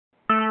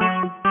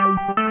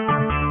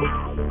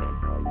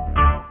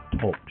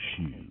Talk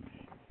Show.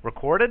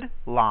 Recorded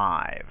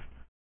live.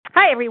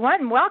 Hi,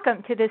 everyone.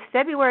 Welcome to this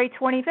February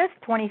 25th,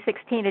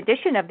 2016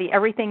 edition of the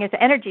Everything is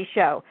Energy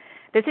Show.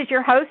 This is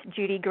your host,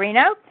 Judy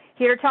Greeno,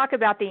 here to talk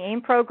about the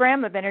AIM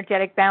program of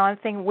energetic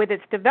balancing with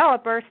its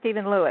developer,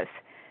 Stephen Lewis.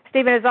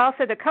 Stephen is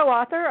also the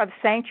co-author of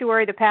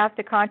Sanctuary, The Path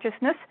to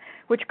Consciousness,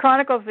 which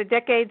chronicles the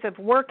decades of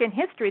work and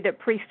history that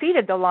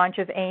preceded the launch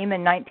of AIM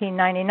in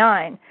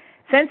 1999.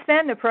 Since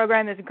then, the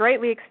program has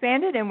greatly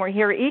expanded, and we're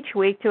here each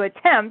week to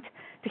attempt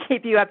to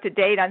keep you up to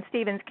date on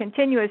Stephen's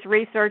continuous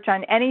research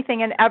on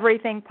anything and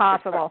everything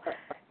possible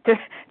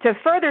to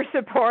further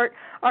support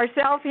our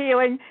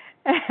self-healing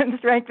and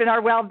strengthen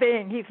our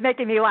well-being. He's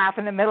making me laugh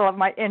in the middle of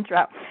my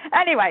intro.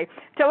 Anyway,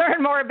 to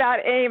learn more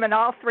about AIM and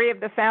all three of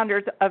the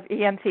founders of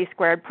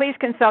EMC2, please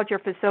consult your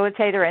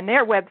facilitator and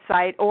their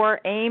website or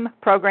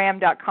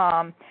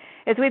aimprogram.com.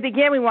 As we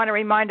begin, we want to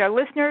remind our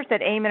listeners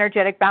that AIM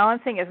energetic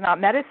balancing is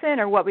not medicine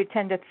or what we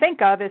tend to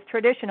think of as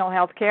traditional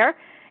health care.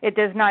 It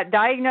does not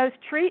diagnose,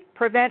 treat,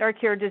 prevent, or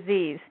cure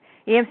disease.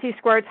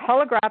 EMC2's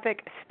holographic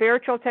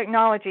spiritual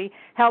technology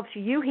helps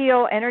you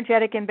heal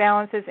energetic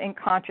imbalances in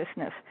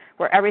consciousness,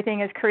 where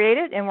everything is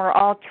created and where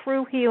all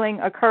true healing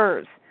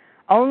occurs.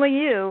 Only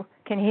you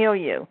can heal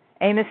you.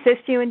 AIM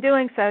assists you in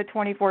doing so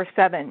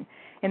 24/7.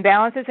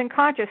 Imbalances in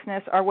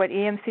consciousness are what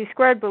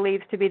EMC2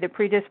 believes to be the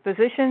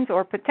predispositions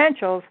or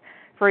potentials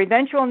for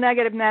eventual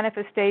negative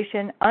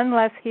manifestation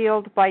unless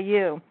healed by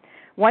you.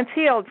 Once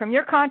healed from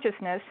your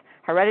consciousness,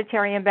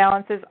 hereditary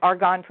imbalances are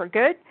gone for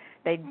good.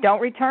 They don't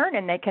return,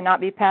 and they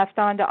cannot be passed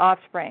on to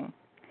offspring.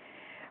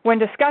 When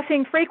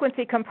discussing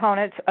frequency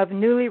components of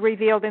newly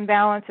revealed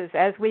imbalances,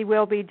 as we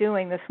will be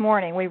doing this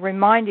morning, we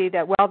remind you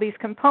that while these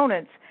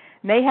components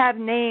may have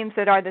names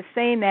that are the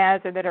same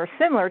as or that are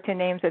similar to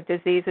names of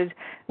diseases,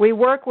 we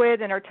work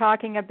with and are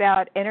talking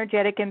about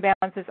energetic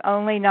imbalances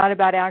only, not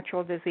about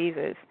actual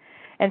diseases.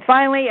 And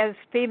finally, as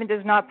Stephen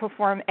does not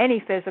perform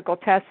any physical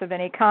tests of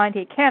any kind,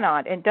 he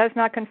cannot and does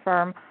not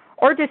confirm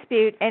or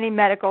dispute any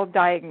medical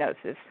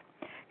diagnosis.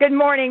 Good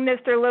morning,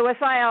 Mr. Lewis.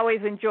 I always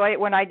enjoy it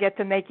when I get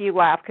to make you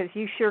laugh because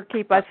you sure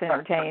keep us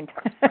entertained.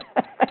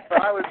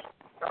 I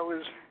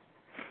was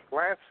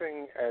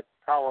glancing at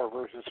Power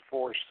versus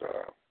Force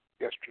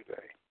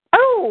yesterday.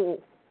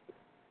 Oh!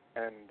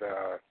 And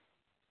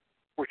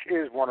which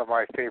is one of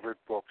my favorite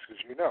books, as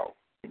you know.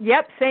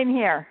 Yep, same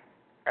here.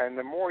 And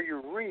the more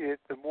you read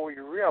it, the more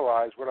you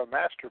realize what a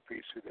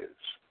masterpiece it is.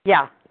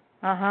 Yeah.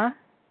 Uh-huh.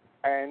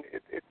 And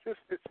it's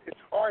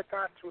hard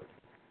not to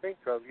think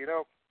of,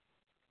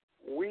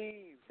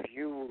 we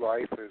view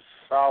life as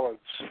solid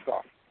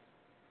stuff,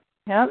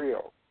 yep.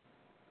 Real.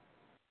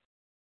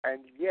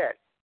 And yet,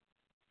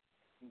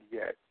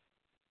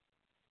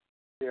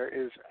 there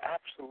is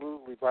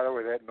absolutely, by the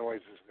way, that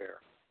noise is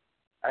there,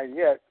 and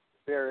yet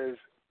there is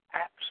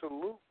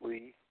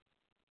absolutely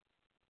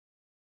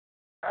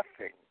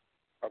nothing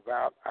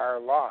about our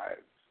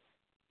lives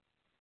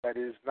that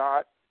is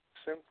not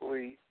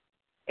simply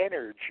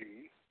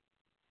energy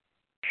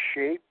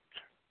shaped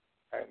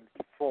and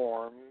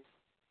formed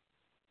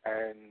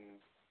and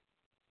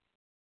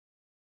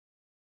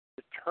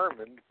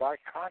determined by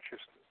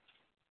consciousness.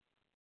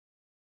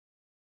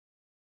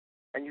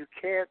 And you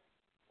can't,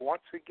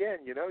 once again,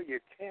 you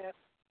can't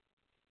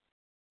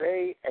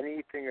say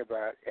anything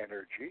about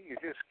energy. You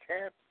just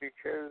can't,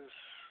 because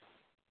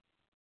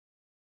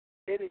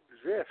it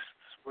exists,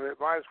 but it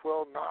might as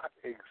well not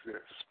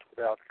exist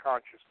without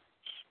consciousness.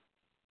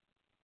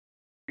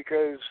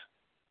 Because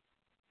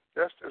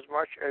just as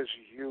much as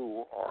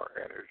you are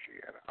energy,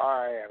 and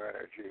I am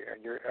energy,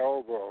 and your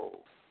elbow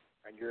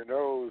and your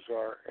nose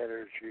are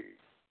energy,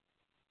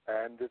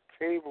 and the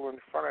table in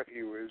front of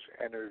you is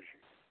energy,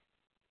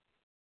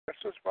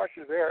 just as much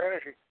as they are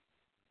energy,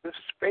 the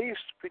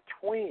space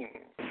between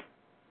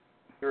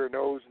your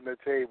nose and the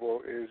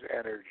table is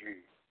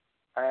energy,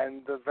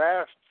 and the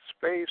vast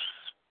space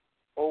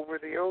over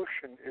the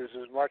ocean is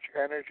as much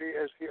energy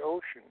as the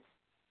ocean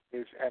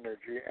is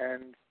energy,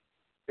 and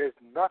there's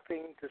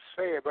nothing to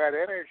say about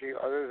energy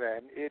other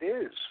than it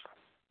is.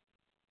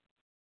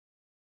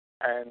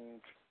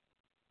 And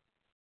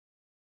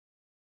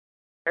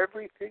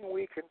everything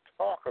we can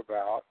talk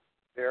about,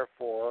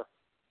 therefore,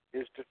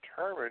 is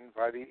determined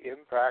by the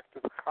impact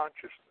of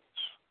consciousness.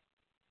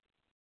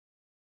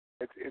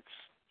 It's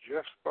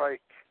just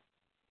like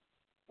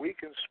we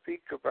can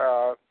speak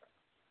about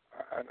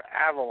an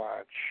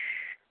avalanche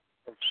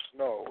of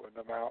snow in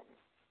the mountain.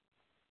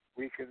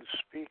 We can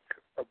speak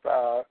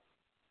about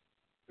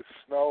the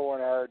snow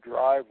in our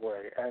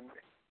driveway, and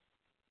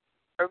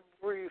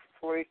every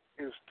flake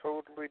is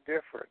totally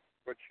different.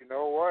 But you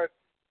know what?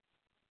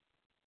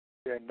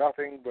 They're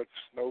nothing but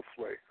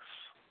snowflakes.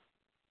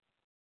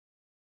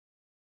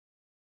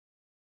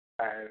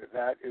 And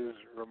that is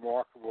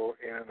remarkable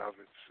in and of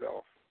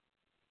itself.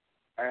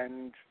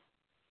 And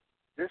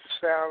this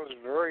sounds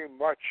very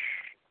much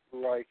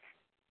like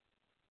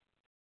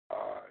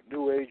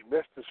New Age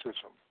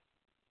mysticism.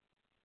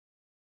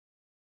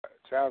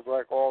 It sounds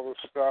like all the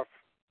stuff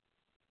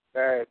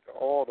that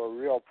all the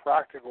real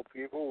practical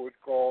people would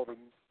call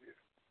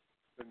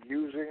the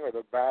musing or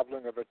the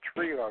babbling of a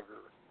tree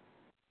hugger,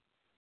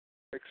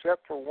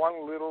 except for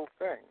one little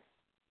thing.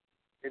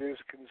 It is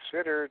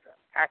considered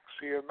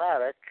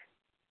axiomatic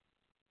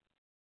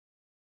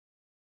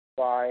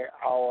by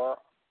our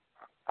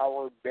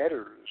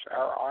betters,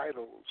 our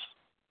idols,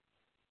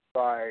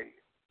 by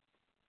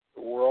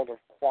the world of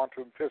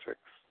quantum physics,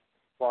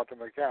 quantum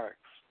mechanics.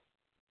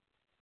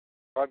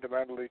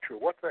 Fundamentally true.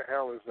 What the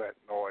hell is that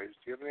noise?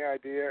 Do you have any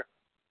idea?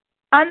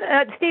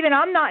 Stephen,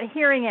 I'm not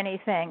hearing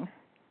anything.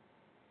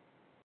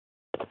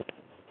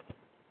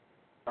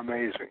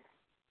 Amazing.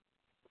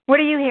 What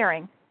are you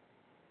hearing?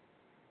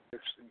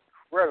 It's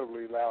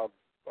incredibly loud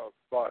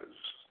buzz,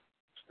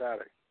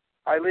 static.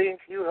 Eileen,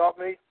 can you help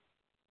me?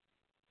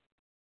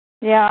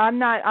 Yeah, I'm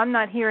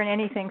not hearing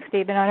anything,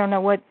 Stephen. I don't know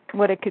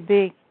what it could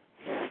be.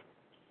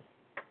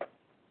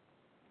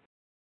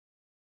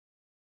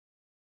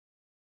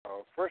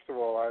 First of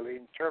all,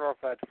 Eileen, turn off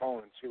that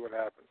phone and see what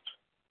happens.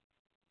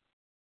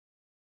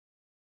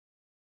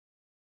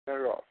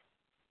 Turn it off.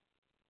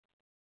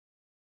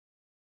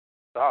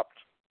 Stopped.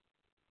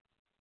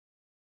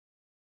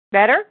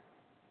 Better?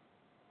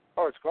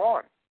 Oh, it's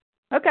gone.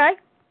 Okay.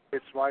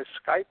 It's my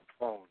Skype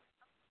phone.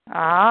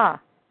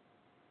 Ah.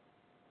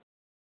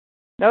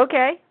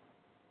 Okay.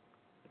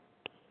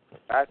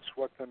 That's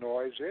what the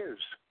noise is.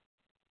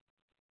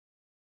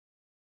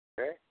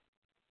 Okay?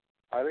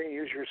 Eileen,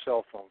 use your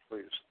cell phone,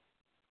 please.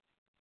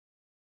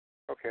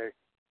 Okay.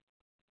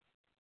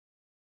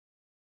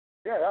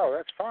 Yeah, no,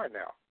 that's fine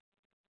now.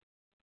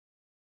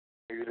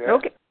 Are you there?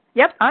 Okay.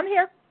 Yep, I'm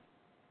here.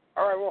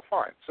 All right, well,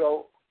 fine.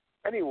 So,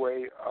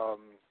 anyway,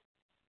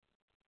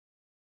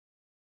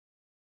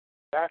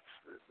 that's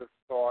the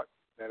thought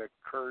that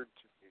occurred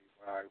to me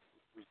when I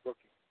was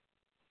looking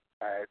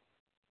at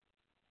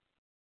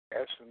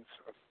essence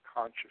of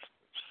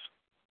consciousness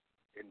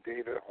in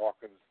David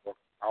Hawkins' book,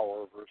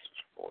 Power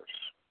versus Force.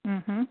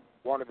 Mm-hmm.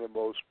 One of the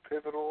most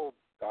pivotal,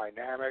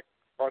 dynamic,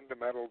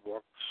 fundamental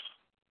books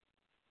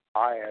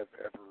I have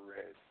ever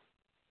read.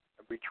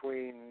 And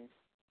between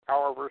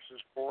Power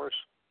versus Force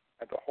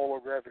and the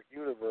holographic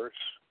universe,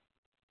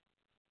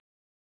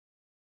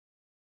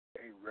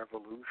 a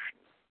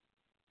revolution.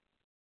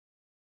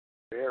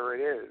 There it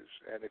is.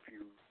 And if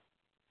you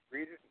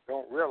read it and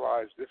don't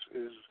realize this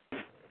is the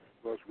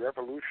most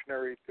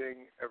revolutionary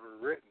thing ever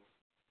written,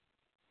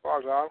 as far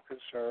as I'm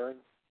concerned,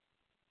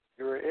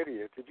 you're an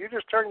idiot. Did you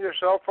just turn your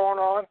cell phone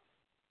on?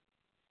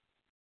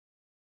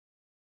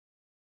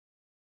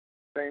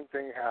 Same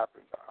thing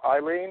happened.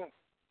 Eileen?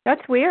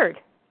 That's weird.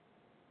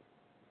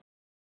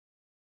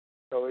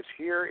 So it's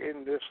here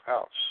in this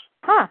house.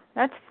 Huh.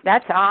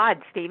 That's odd,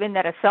 Stephen,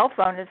 that a cell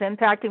phone is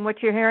impacting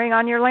what you're hearing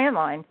on your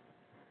landline.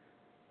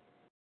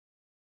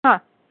 Huh.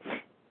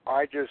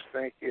 I just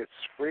think it's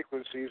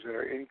frequencies that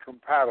are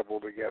incompatible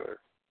together.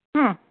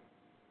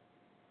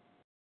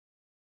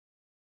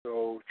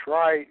 So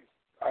try,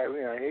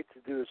 Eileen, I hate to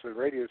do this with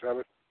radio,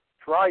 but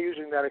try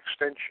using that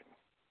extension.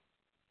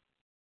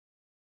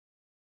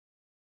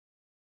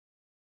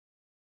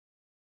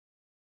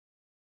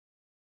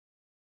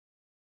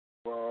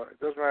 Well, it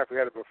doesn't matter if we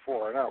had it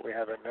before or not. We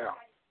have it now.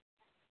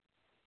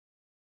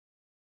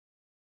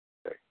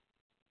 Okay.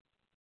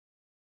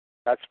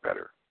 That's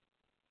better.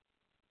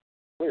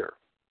 Clear.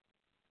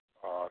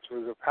 So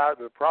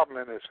the problem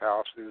in this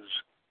house is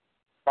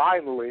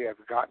finally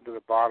I've gotten to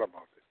the bottom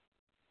of it.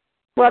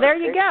 Well, there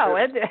you go.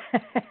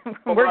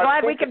 We're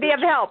glad we could be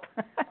of help.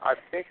 I've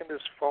taken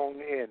this phone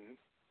in,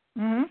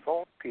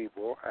 phoned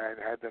people, and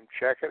had them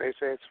check it. They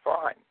say it's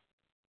fine.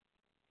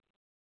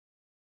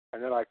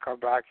 And then I come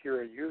back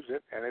here and use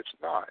it, and it's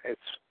not.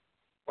 It's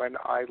when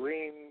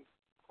Eileen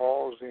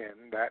calls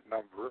in that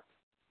number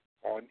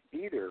on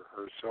either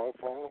her cell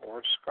phone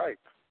or Skype.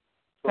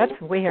 So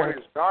that's weird. What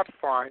is not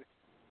fine,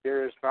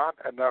 there is not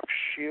enough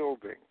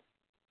shielding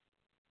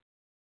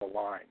the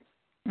line.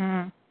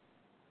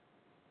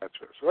 That's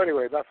it. So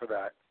anyway, enough of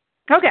that.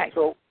 Okay.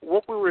 So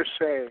what we were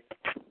saying,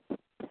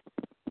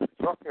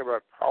 talking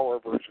about power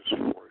versus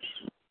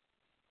force,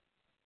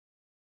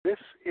 this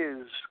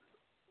is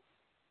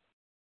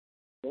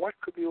what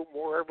could be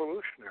more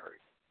evolutionary.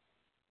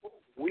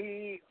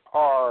 We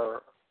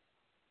are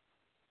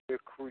the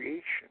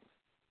creation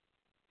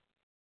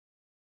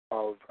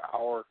of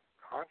our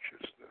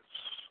consciousness.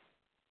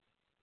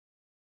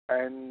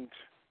 And,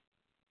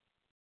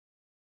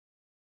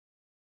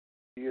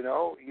 you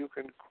know, you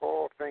can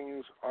call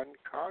things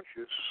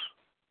unconscious,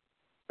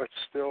 but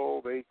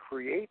still they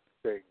create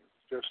things,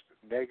 just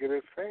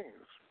negative things.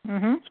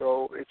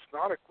 So it's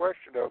not a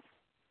question of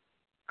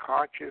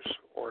conscious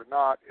or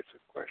not. It's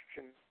a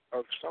question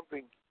of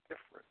something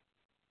different.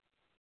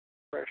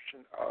 A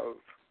question of,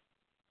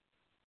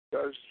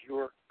 does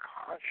your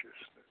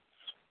consciousness,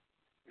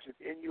 is it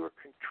in your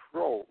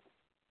control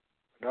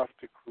enough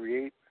to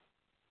create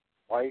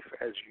life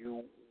as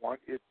you want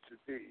it to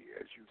be,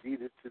 as you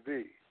need it to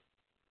be?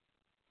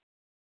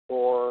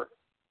 Or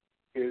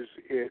is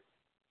it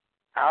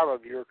out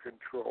of your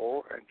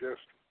control and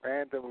just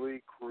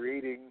randomly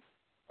creating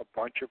a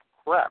bunch of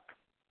crap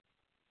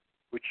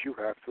which you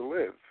have to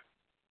live?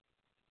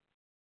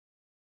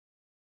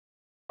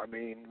 I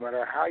mean, no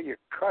matter how you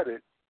cut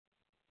it,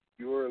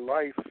 your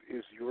life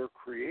is your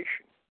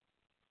creation.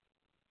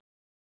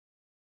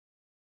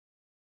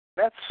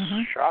 That's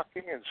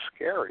shocking and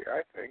scary,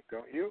 I think,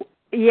 don't you?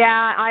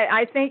 Yeah,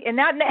 I think, and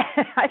that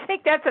I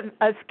think that's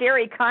a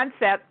scary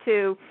concept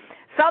to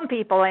some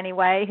people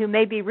anyway, who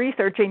may be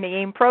researching the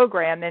AIM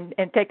program and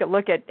take a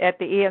look at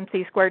the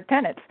EMC squared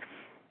tenets.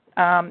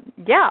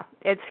 Yeah,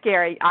 it's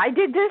scary. I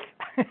did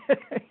this.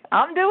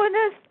 I'm doing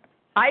this.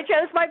 I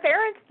chose my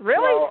parents.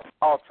 Really? Well,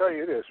 I'll tell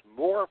you this: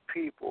 more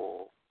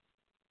people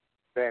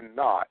than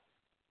not,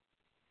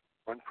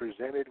 when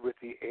presented with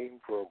the AIM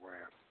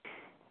program,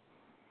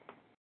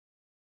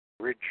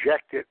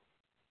 reject it,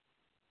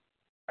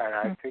 and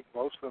I think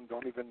most of them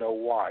don't even know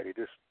why.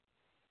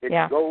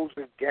 It goes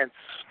against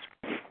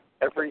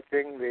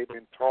everything they've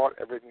been taught,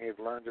 everything they've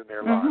learned in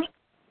their lives.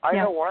 I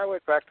know when I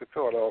went back to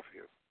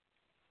Philadelphia,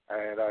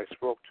 and I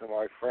spoke to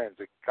my friends,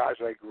 the guys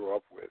I grew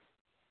up with,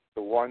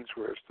 the ones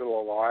who are still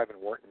alive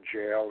and weren't in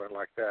jail and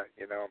like that,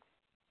 you know,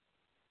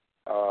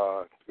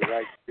 because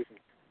I didn't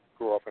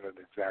grow up in an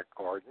exact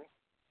garden.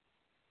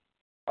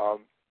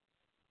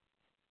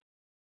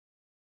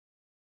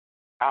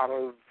 Out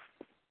of,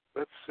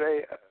 let's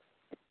say,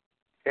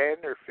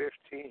 10 or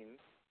 15,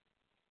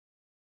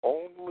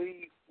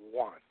 only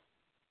one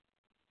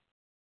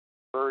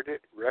heard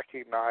it,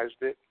 recognized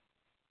it,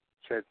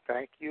 said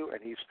thank you,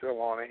 and he's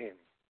still on AIM.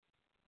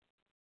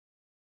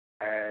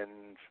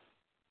 And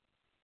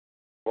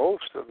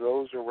most of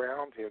those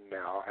around him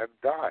now have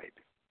died.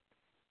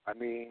 I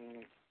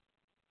mean,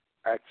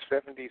 at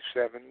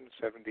 77,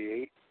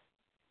 78,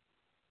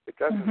 it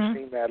doesn't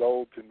seem that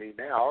old to me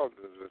now.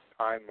 There's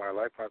a time in my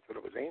life I thought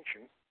it was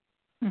ancient,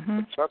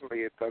 but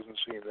suddenly it doesn't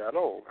seem that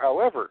old.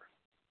 However,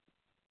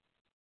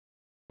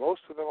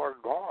 most of them are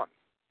gone.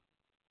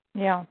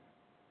 Yeah.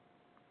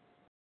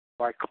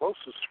 My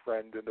closest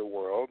friend in the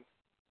world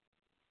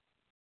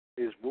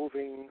is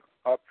moving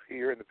up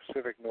here in the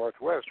Pacific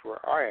Northwest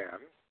where I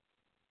am,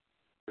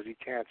 because he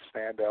can't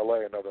stand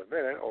L.A. another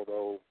minute,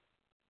 although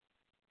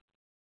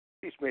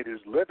he's made his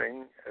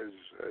living as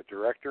a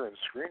director and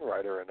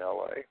screenwriter in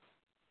L.A.,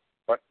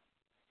 but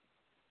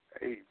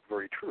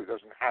very true,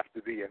 doesn't have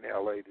to be in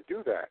L.A. to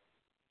do that.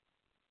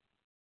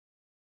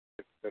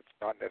 That's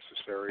not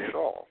necessary at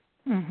all.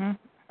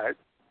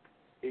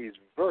 He's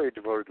very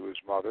devoted to his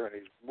mother, and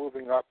he's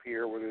moving up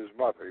here with his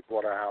mother. He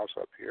bought a house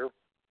up here,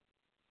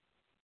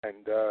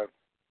 and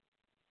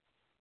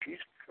she's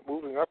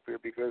moving up here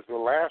because the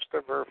last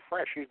of her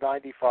friends, she's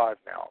 95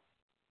 now,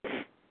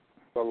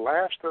 the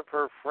last of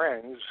her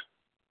friends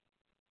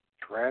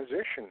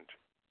transitioned.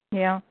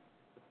 Yeah.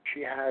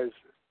 She has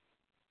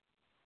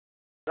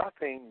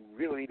nothing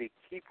really to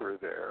keep her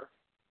there,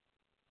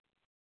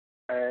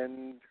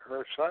 and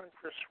her son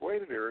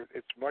persuaded her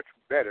it's much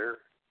better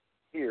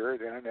here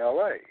than in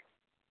L.A.,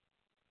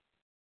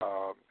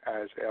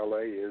 as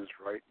L.A. is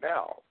right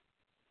now.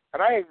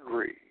 And I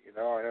agree. You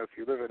know, I know if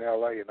you live in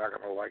L.A., you're not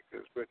going to like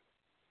this, but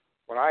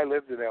when I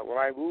moved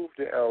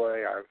to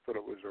L.A., I thought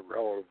it was a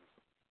relative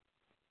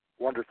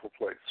wonderful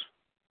place.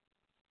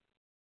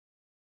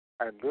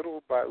 And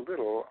little by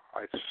little,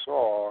 I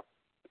saw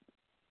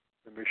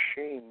the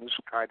machines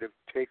kind of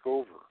take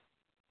over.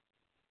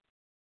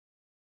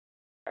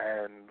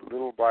 And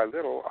little by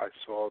little, I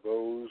saw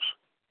those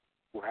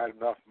who had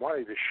enough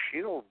money to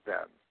shield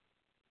them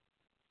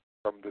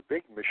from the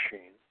big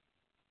machine.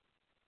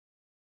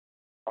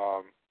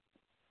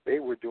 They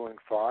were doing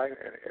fine,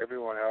 and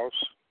everyone else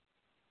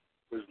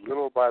was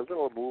little by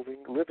little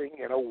living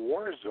in a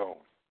war zone.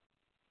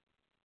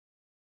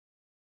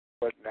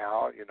 But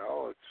now, you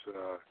know, it's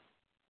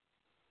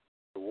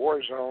the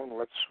war zone,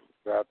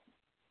 without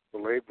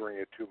belaboring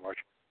it too much,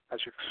 has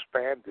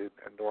expanded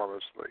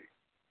enormously.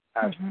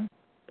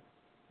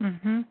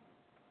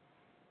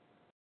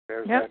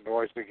 There's that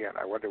noise again.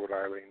 I wonder what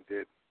Eileen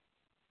did,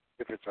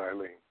 if it's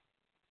Eileen.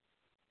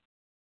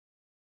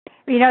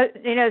 You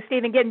know,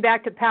 Stephen, getting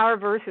back to power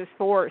versus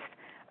force,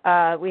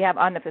 we have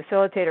on the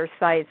facilitator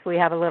sites, we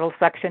have a little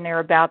section there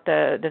about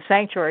the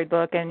Sanctuary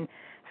book, and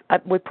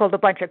we pulled a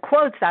bunch of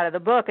quotes out of the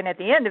book, and at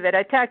the end of it,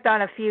 I tacked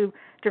on a few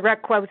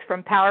direct quotes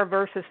from Power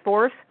versus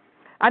Force.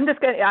 I'm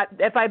just going to,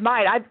 if I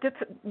might, I've just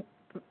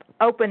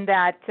opened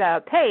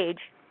that page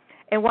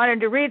and wanted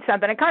to read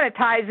something. It kind of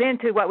ties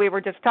into what we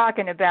were just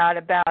talking about,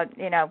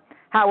 you know,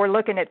 how we're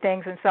looking at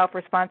things and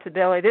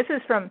self-responsibility. This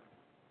is from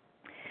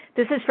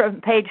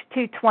page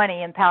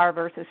 220 in Power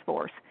versus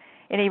Force.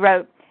 And he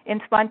wrote, in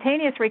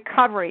spontaneous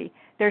recovery,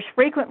 there's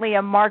frequently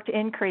a marked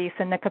increase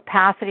in the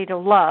capacity to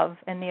love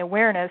and the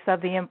awareness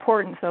of the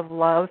importance of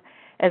love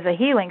as a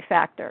healing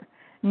factor.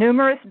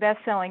 Numerous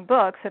best-selling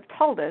books have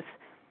told us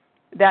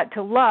that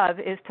to love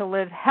is to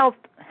live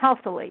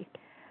healthily,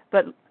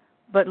 but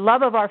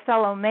love of our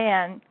fellow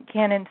man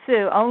can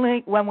ensue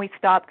only when we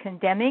stop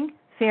condemning,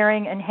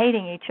 fearing, and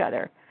hating each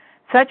other.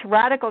 Such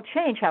radical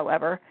change,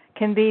 however,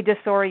 can be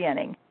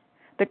disorienting.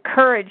 The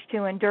courage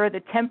to endure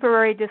the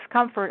temporary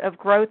discomfort of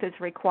growth is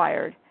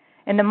required,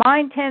 and the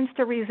mind tends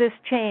to resist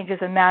change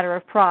as a matter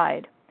of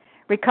pride.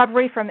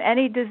 Recovery from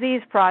any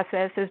disease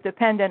process is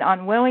dependent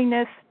on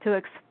willingness to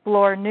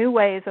explore new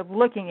ways of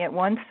looking at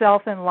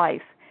oneself and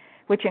life,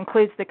 which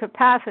includes the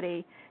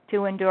capacity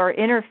to endure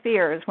inner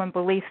fears when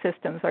belief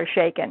systems are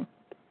shaken.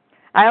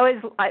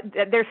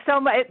 There's so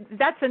much.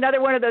 That's another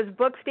one of those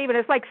books, Stephen.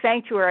 It's like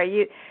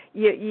Sanctuary.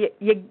 You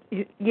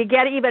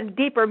get even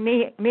deeper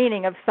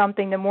meaning of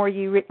something the more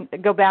you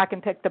go back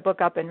and pick the book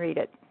up and read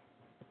it.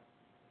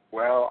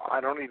 Well,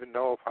 I don't even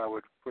know if I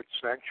would put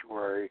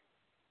Sanctuary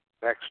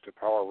next to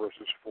Power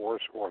versus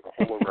Force or the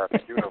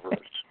Holographic Universe.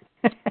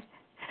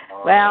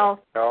 Well,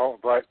 no,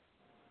 but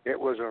it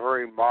was a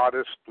very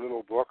modest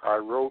little book I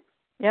wrote.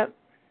 Yep.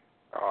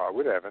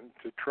 With Evan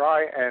to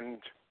try and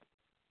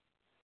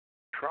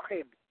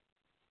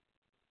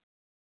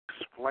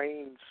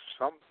explain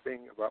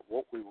something about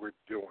what we were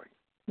doing.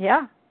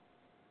 Yeah.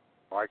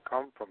 I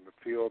come from the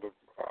field of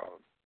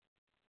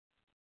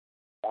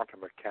quantum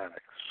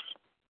mechanics,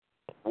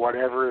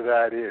 whatever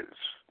that is.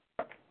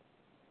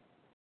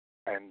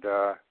 And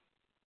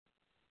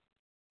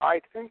I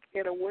think,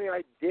 in a way,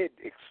 I did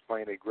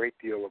explain a great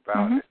deal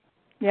about it.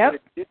 Yep. But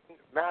it didn't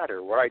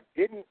matter. What I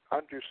didn't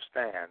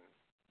understand,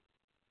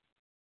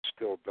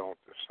 still don't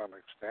to some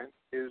extent,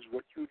 is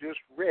what you just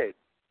read.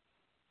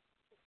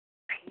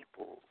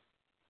 People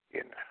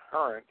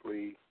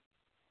inherently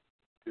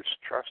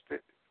distrust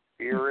it,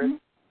 fear it,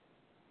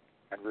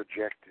 and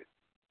reject it.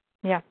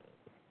 Yeah.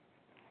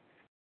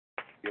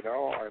 You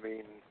know, I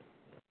mean,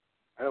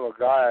 I know a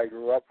guy I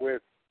grew up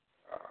with,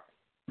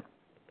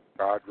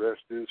 God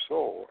rest his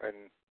soul, and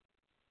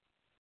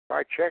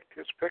I checked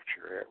his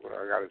picture when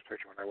I got his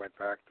picture when I went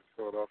back to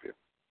Philadelphia.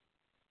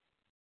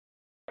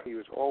 He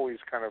was always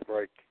kind of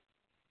like,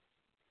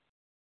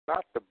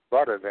 not the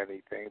butt of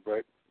anything,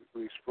 but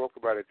we spoke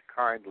about it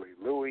kindly.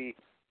 Louis,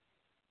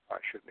 I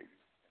shouldn't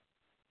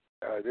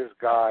even, this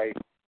guy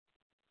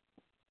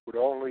would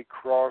only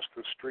cross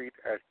the street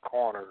at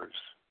corners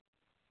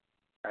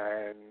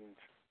and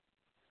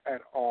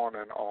on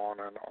and on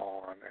and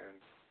on.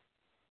 And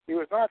he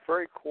was not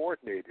very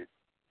coordinated.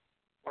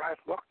 When I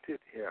looked at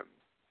him,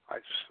 I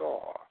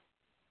saw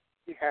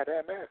he had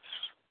MS.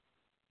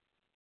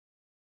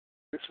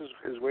 This is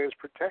his way of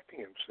protecting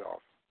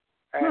himself.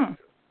 And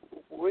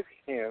with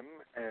him,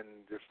 and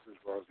just as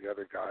well as the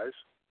other guys,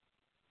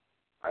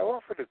 I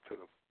offered it to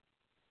them.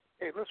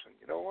 Hey, listen,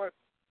 you know what?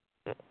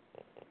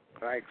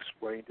 And I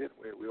explained it.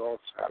 We all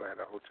sat in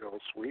a hotel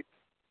suite.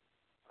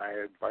 I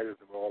invited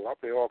them all up.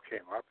 They all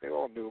came up. They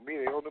all knew me.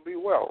 They all knew me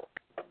well.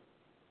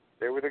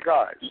 They were the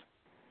guys.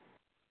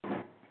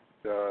 I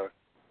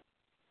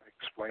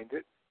explained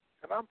it,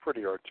 and I'm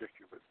pretty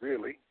articulate,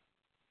 really.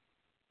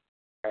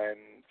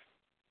 And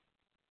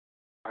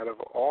out of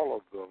all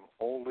of them,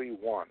 only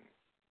one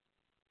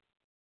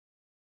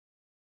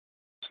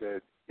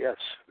said, yes,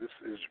 this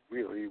is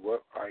really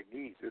what I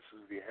need. This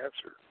is the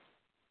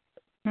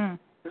answer.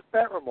 Isn't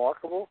that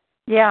remarkable?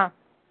 Yeah,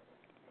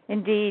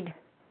 indeed.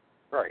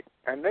 Right.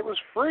 And it was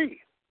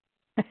free.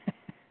 I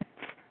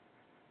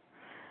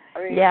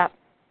mean,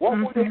 what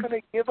were they going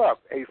to give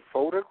up? A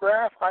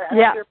photograph? I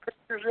had their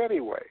pictures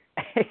anyway.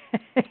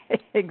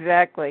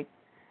 Exactly.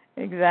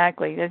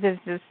 This is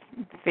just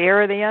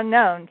fear of the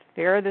unknown,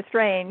 fear of the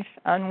strange,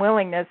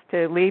 unwillingness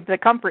to leave the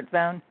comfort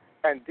zone.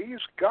 And these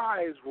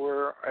guys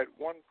were, at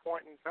one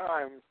point in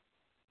time,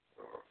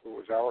 it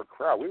was our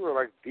crowd. We were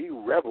like the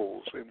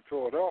rebels in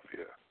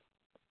Philadelphia.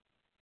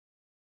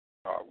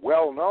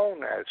 Well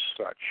known as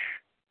such.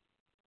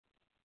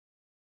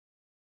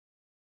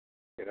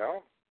 You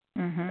know?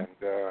 And,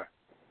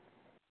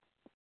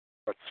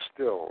 but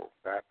still,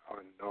 that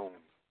unknown.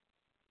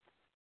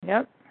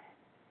 Yep.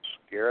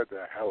 Scared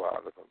the hell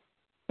out of them.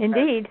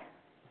 Indeed. And,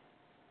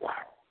 wow.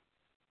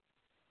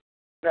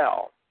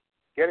 Now,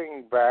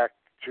 getting back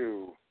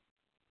to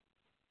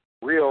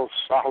real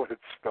solid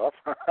stuff.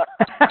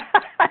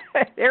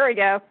 There we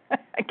go.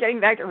 Getting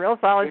back to real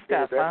solid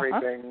stuff.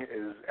 Everything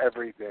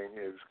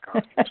is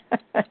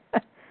consciousness.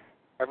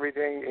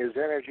 Everything is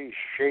energy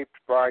shaped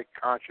by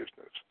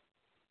consciousness.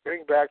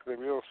 Getting back to the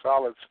real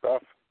solid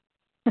stuff,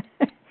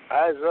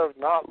 as of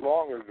not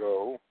long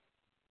ago,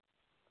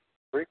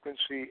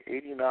 frequency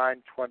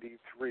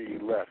 8923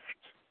 left.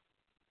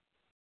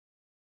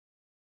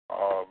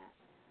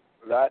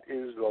 That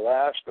is the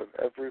last of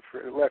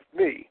it left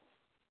me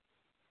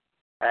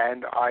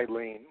and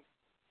Eileen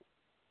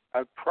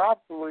and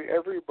probably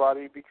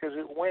everybody because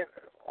it went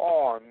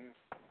on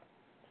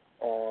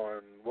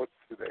what's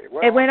today?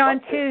 It went on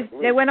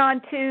Tuesday. It went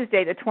on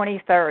Tuesday, the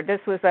 23rd.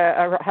 This was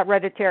a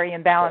hereditary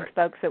imbalance,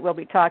 folks, that we'll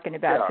be talking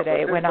about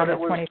today. It went on the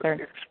 23rd. It was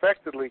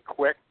expectedly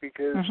quick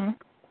because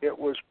it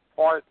was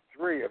part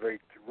 3 of a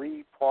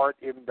 3-part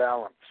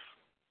imbalance.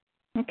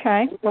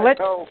 Okay. Well, let's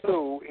know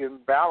who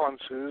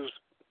imbalances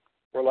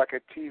were like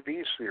a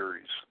TV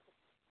series,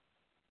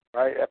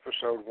 right?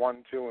 Episode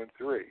 1, 2, and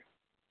 3.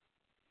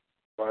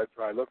 But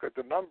I look at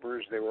the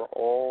numbers; they were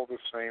all the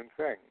same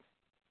thing.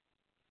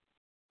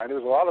 And there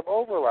was a lot of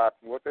overlap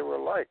in what they were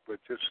like, but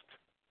just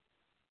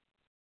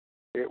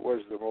it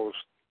was the most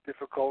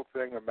difficult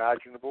thing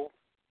imaginable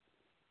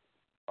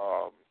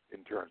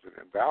in terms of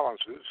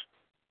imbalances.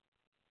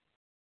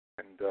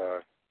 And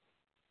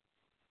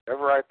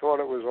whenever I thought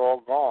it was all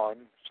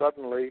gone,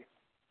 suddenly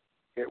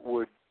it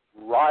would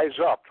rise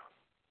up.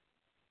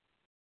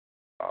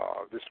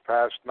 This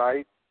past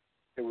night,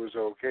 it was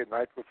okay. The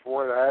night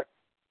before that,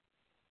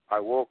 I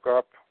woke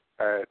up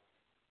at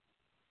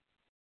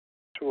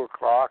 2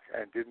 o'clock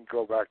and didn't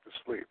go back to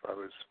sleep. I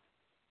was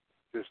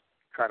just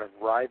kind of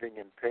writhing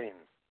in pain.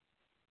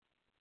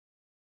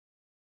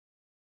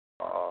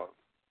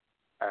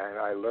 And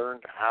I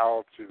learned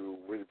how to,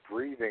 with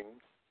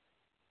breathing,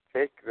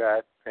 take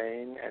that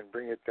pain and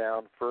bring it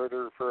down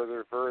further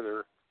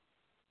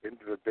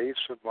into the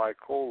base of my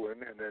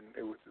colon, and then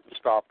it would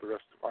stop the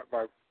rest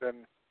of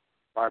then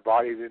my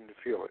body didn't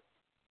feel it.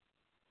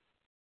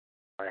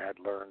 I had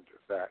learned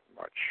that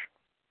much.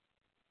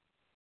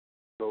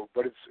 So,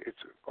 but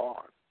it's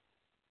gone.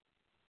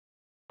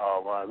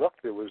 When I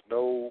looked, there was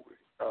no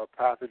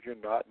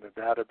pathogen not in the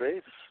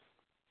database.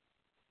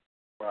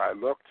 When I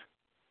looked,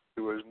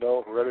 there was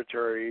no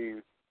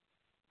hereditary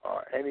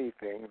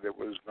anything that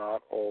was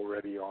not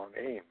already on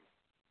AIM.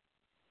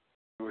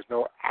 There was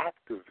no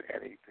active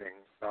anything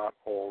not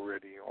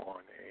already on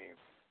AIM.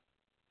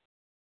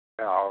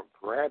 Now,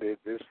 granted,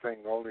 this thing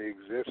only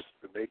exists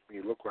to make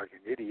me look like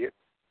an idiot,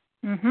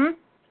 and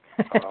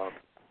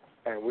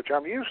which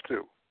I'm used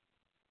to.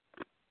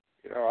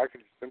 You know, I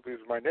could simply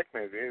use my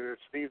nickname.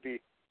 Steve the.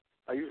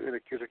 I used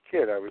it as a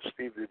kid. I was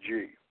Steve the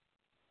G.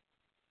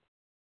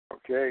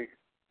 Okay.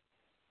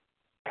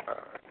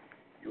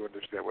 You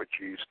understand what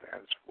G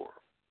stands for.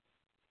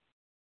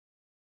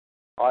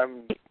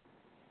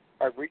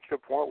 I've reached a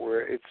point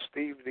where it's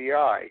Steve the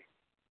I,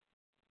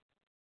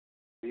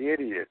 the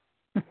idiot.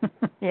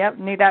 Yep,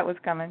 knew that was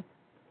coming.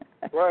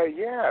 Well,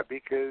 yeah,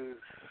 because,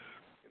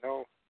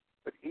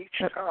 but each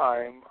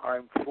time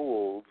I'm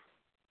fooled,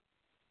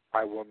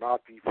 I will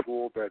not be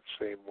fooled that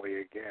same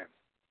way again.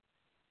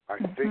 I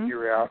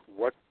figure out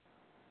what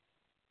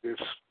this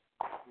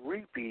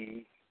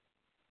creepy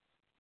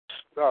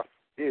stuff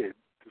did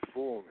to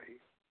fool me.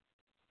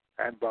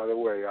 And by the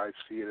way, I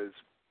see it as,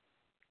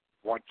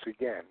 once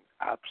again,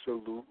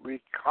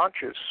 absolutely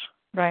conscious.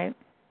 Right.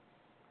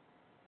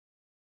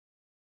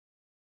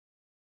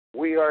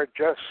 We are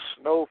just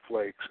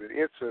snowflakes.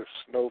 It's a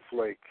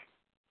snowflake.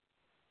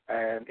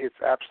 And it's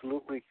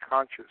absolutely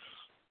conscious.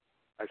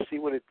 I see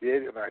what it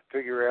did, and I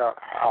figure out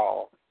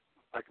how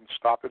I can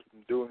stop it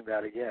from doing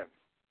that again.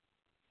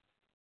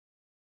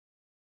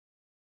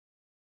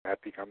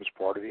 That becomes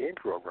part of the AIM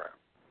program.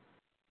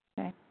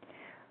 Okay.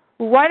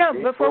 Well, why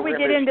don't, before we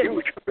get into...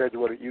 huge compared to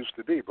what it used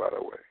to be, by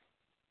the way.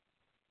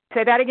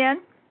 Say that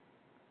again?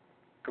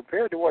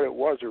 Compared to what it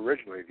was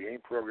originally, the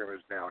AIM program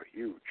is now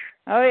huge.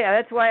 Oh, yeah,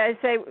 that's why I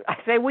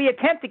say we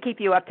attempt to keep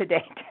you up to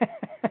date.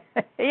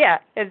 Yeah,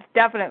 it's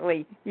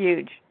definitely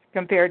huge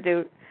compared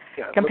to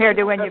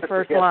when you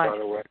first launched. By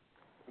the way.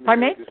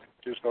 Pardon me?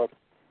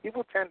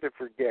 People tend to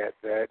forget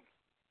that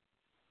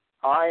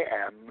I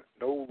am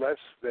no less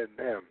than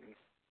them,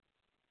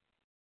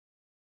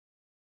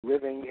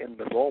 living in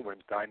the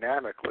moment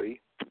dynamically,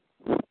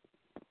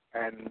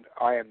 and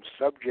I am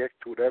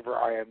subject to whatever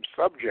I am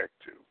subject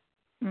to.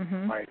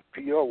 Mm-hmm. I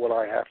feel what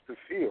I have to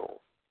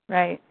feel.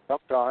 Right.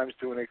 Sometimes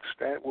to an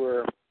extent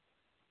where,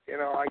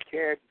 I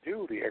can't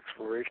do the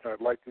exploration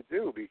I'd like to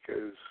do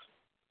because,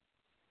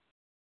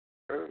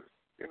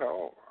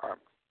 I'm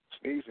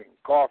sneezing,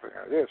 coughing,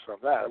 or this, or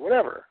that,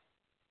 whatever.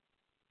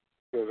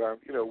 Because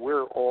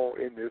we're all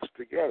in this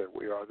together.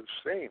 We are the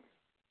same.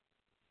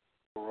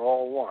 We're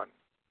all one.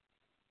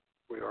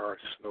 We are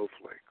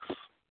snowflakes.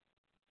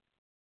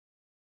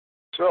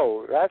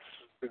 So that's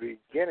the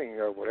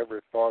beginning of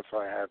whatever thoughts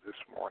I have this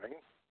morning.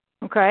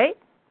 Okay.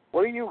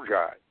 What do you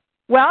got?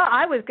 Well,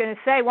 I was going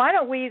to say, why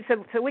don't we,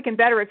 so we can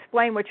better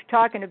explain what you're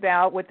talking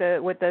about with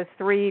the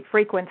three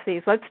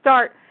frequencies. Let's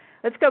go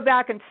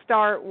back and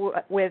start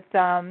with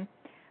the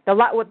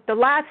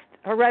last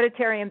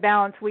hereditary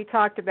imbalance we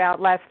talked about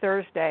last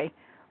Thursday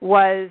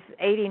was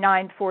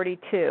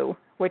 8942,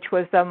 which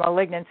was the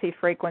malignancy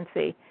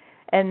frequency.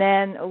 And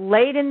then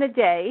late in the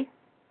day,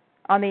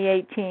 on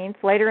the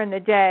 18th, later in the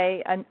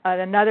day,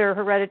 another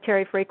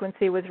hereditary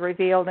frequency was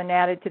revealed and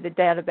added to the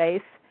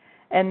database.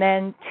 And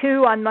then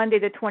 2 on Monday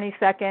the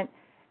 22nd,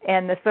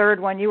 and the third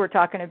one you were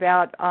talking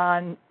about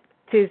on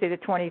Tuesday the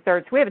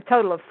 23rd. So we have a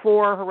total of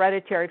 4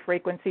 hereditary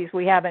frequencies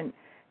we haven't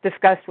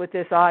discussed with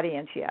this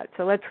audience yet.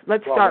 So let's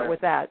start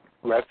with that.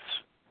 Let's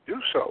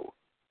do so.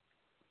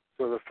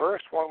 So the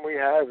first one we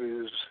have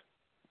is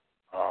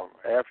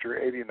after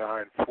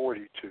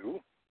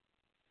 8942,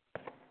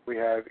 we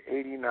have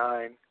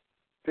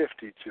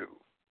 8952,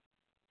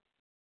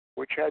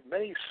 which had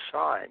many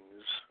signs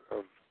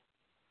of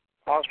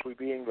possibly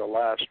being the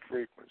last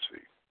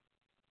frequency.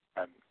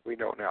 And we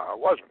know now it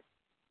wasn't.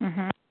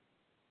 Mm-hmm.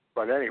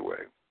 But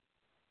anyway,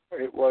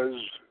 it was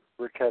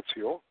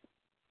rickettsial.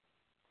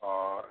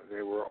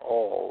 They were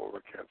all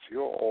rickettsial,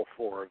 all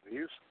 4 of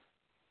these.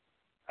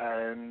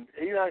 And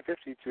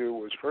 8952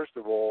 was, first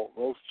of all,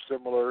 most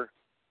similar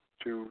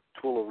to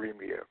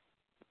tularemia.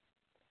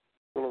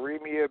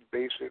 Tularemia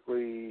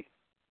basically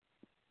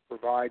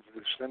provides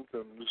the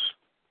symptoms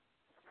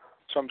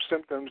some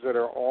symptoms that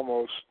are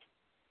almost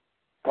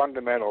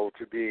fundamental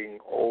to being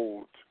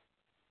old,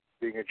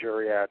 being a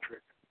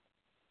geriatric.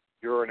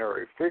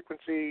 Urinary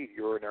frequency,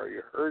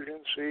 urinary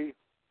urgency,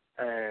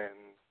 and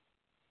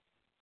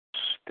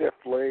stiff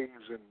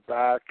legs and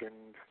back,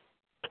 and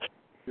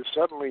you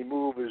suddenly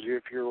move as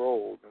if you're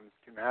old, and it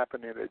can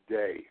happen in a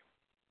day.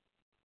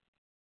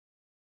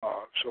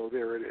 So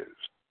there it is.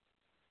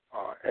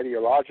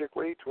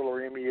 Etiologically,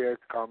 tularemia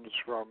comes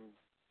from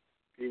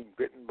being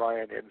bitten by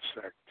an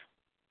insect.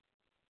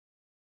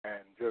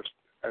 And just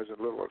as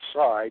a little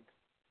aside,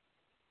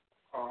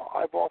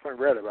 I've often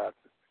read about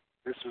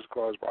this is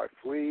caused by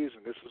fleas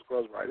and this is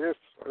caused by this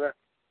or that.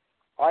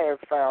 I have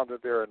found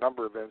that there are a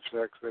number of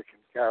insects that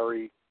can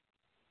carry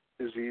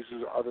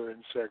diseases other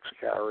insects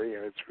carry,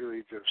 and it's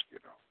really just,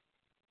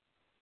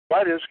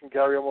 spiders can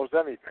carry almost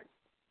anything.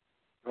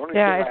 The only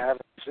thing I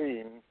haven't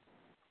seen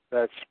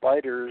that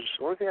spiders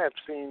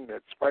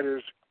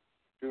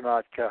do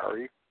not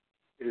carry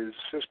is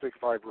cystic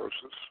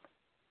fibrosis.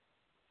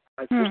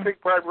 And cystic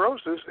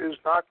fibrosis is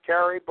not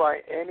carried by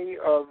any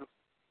of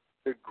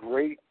the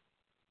great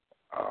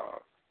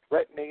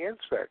threatening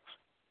insects.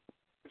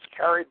 It's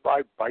carried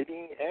by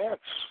biting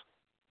ants.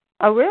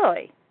 Oh,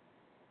 really?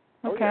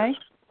 Okay. Oh, yes.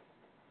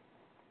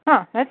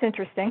 Huh, that's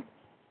interesting.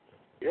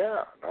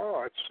 Yeah,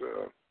 no, it's...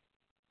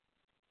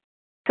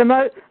 So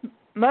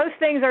most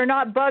things are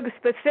not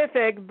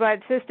bug-specific, but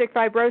cystic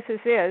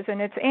fibrosis is,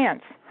 and it's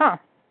ants. Huh.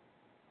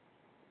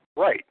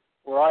 Right.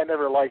 Well, I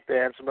never liked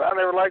ants, but I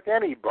never liked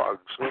any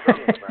bugs, so it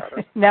doesn't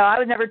matter. No, I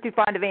was never too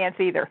fond of ants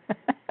either.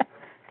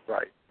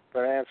 Right.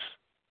 But ants...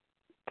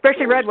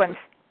 Especially red ones.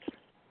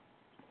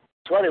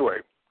 So anyway,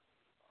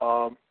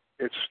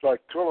 it's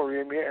like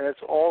tularemia, and it's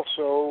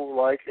also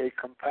like a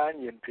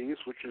companion piece,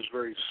 which is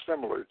very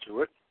similar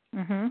to it,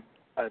 and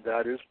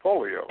that is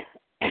polio.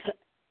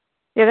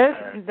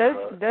 Yeah,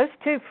 those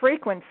two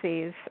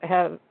frequencies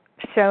have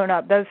shown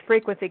up. Those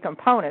frequency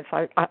components,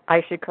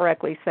 I should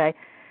correctly say,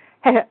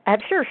 have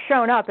sure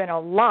shown up in a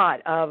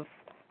lot of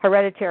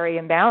hereditary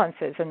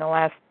imbalances in the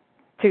last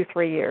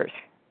 2-3 years.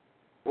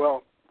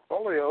 Well,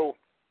 polio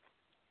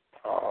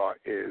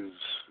is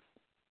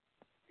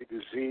a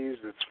disease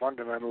that's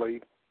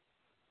fundamentally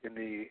in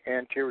the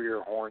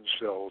anterior horn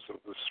cells of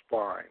the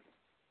spine,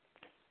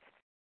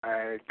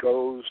 and it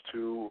goes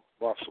to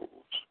muscles.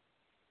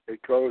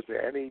 It goes to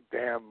any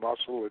damn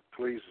muscle it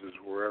pleases,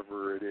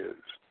 wherever it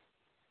is.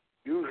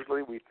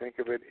 Usually we think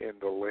of it in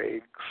the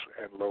legs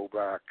and low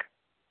back,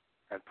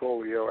 and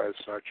polio as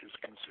such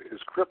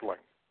is crippling.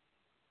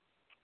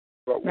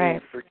 But we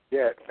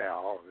forget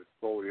now that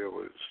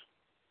polio is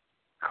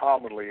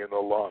commonly in the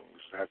lungs.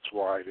 That's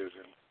why it is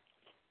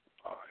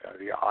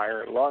the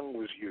iron lung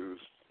was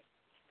used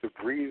to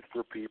breathe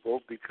for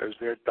people because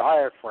their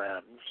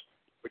diaphragms,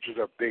 which is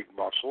a big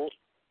muscle,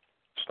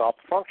 stop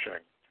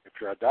functioning. If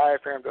your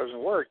diaphragm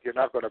doesn't work, you're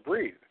not going to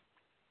breathe.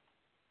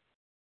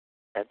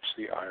 Hence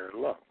the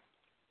iron lung.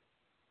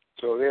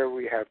 So there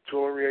we have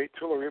tularemia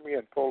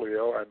and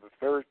polio, and the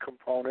third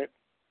component,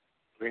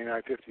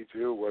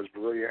 3952, was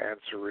Borrelia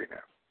anserina.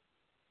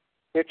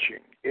 Itching.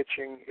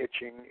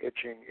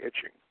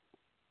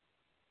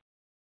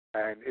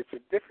 And it's a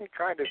different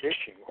kind of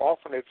itching.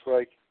 Often it's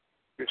like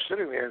you're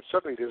sitting there and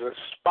suddenly there's a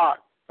spot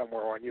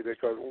somewhere on you that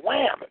goes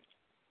wham!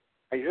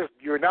 And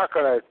you're not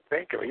going to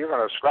think of it. You're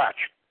going to scratch.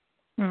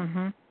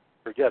 Mm-hmm.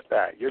 Forget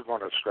that. You're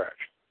going to scratch.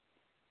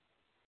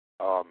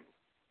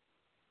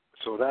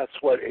 So that's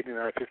what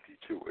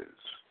 8952 is.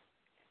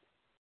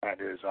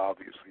 And is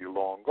obviously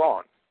long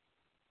gone.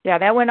 Yeah,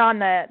 that went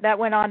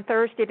on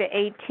Thursday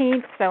the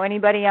 18th. So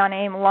anybody on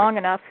AIM long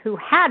enough who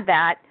had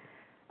that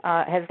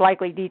has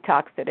likely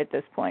detoxed it at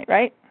this point,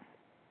 right?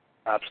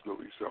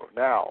 Absolutely so.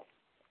 Now,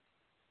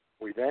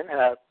 we then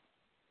have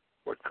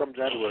what comes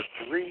into a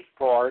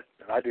 3-part,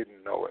 and I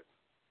didn't know it,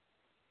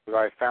 but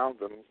I found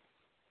them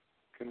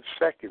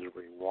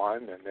consecutively,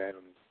 one, and then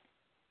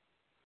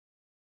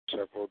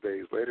several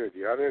days later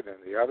the other, then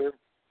the other.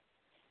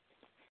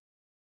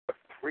 A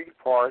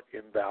 3-part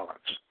imbalance.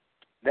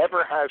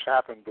 Never has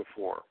happened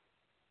before.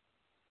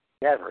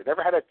 Never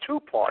had a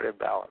 2-part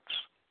imbalance.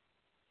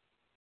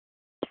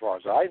 As far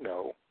as I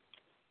know,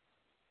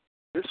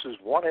 this is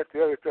one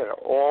after the other,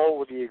 all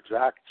with the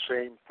exact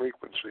same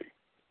frequency.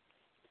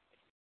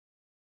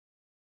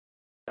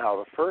 Now,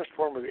 the first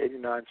form of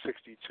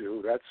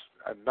 8962, that's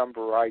a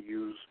number I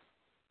use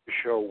to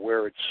show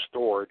where it's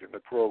stored in the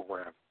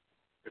program.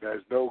 It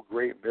has no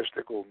great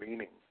mystical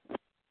meaning,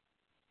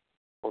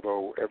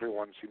 although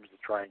everyone seems to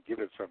try and give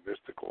it some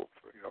mystical,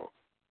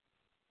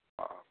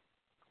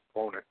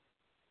 component,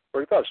 but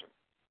it doesn't.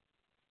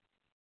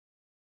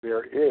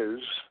 There is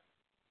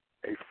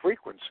a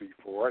frequency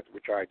for it,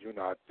 which I do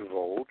not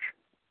divulge,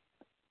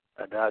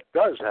 and that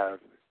does have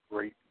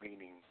great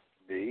meaning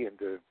to me and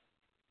to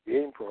the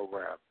AIM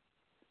program.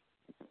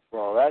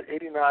 Well, that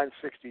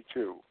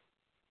 8962,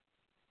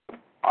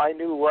 I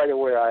knew right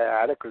away I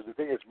had it because the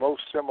thing it's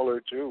most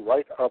similar to,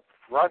 right up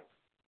front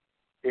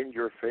in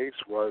your face,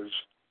 was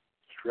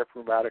Strep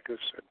rheumaticus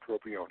and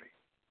propione.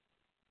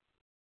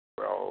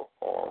 Well,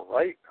 all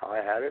right, I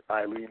had it.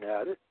 Eileen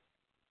had it.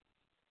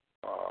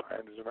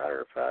 And as a matter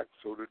of fact,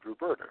 so did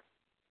Roberta.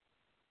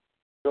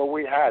 So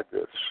we had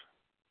this.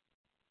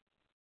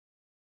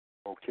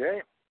 Okay?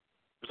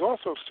 It was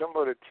also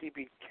similar to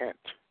TB Kent,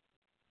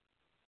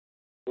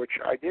 which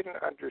I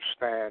didn't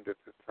understand at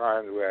the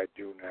time the way I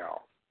do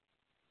now.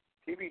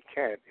 TB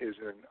Kent is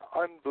an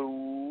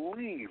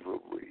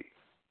unbelievably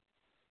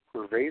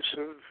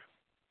pervasive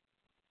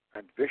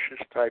and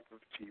vicious type of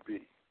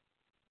TB.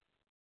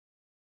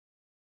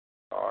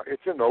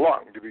 It's in the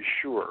lung, to be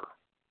sure.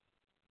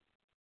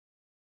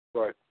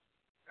 But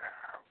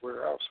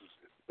where else is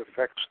it? It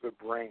affects the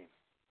brain.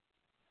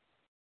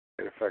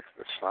 It affects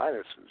the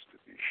sinuses, to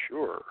be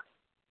sure.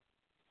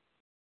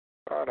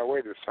 In a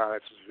way, the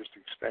sinuses are just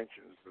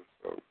extensions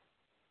of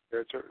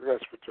their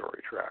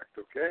respiratory tract,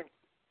 okay?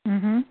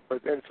 Mm-hmm.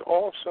 But then it's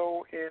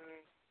also in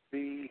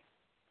the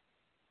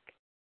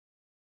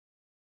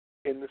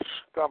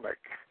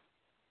stomach.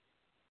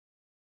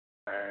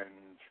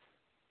 And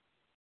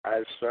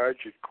as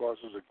such, it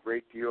causes a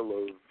great deal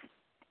of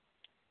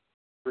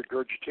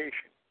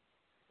regurgitation,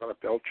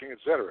 belching,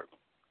 etc.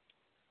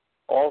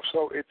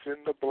 Also, it's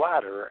in the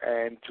bladder,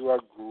 and to a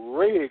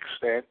great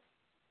extent,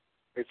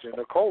 it's in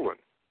the colon.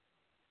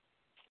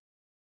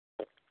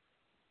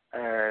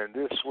 And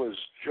this was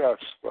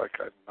just like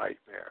a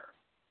nightmare.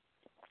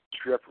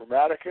 Strep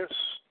rheumaticus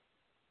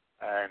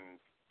and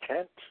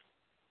Kent,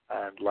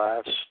 and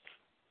last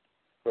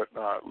but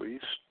not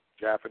least,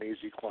 Japanese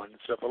equine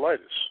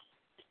encephalitis.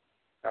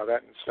 Now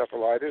that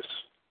encephalitis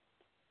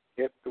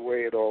hit the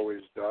way it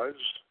always does.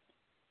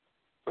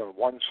 On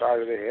one side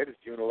of the head,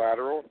 it's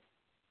unilateral,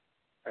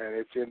 and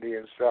it's in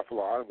the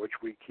encephalon,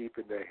 which we keep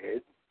in the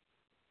head.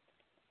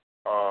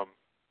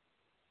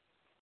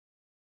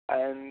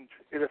 And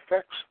it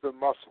affects the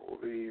muscle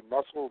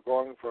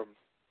going from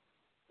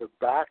the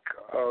back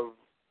of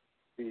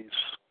the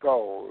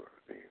skull,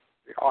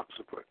 the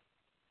occiput,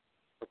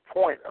 the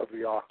point of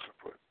the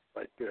occiput,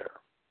 right there.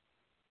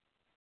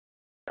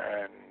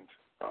 And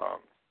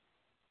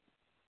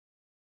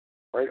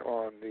right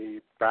on the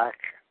back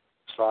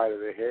side of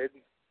the head,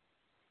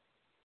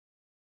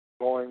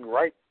 going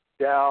right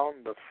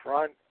down the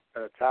front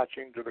and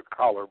attaching to the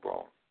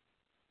collarbone.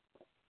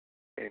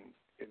 And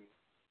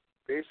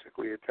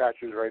basically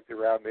attaches right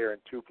around there in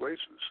two places.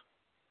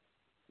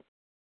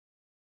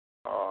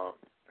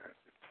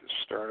 It's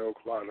the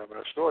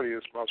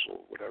sternocleidomastoideus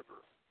muscle, whatever,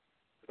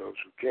 for those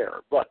who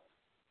care. But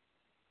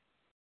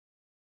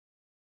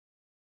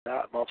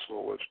that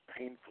muscle was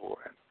painful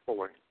and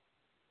pulling,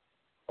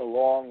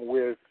 along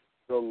with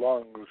the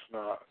lungs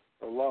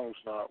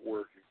not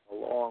working,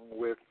 along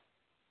with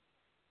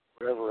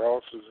whatever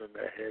else is in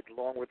the head,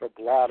 along with the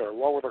bladder,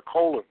 along with the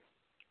colon.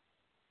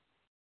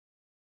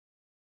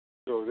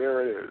 So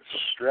there it is,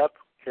 strep,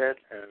 Kent,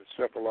 and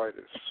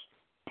encephalitis.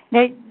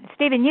 Now,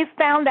 Stephen, you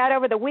found that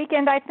over the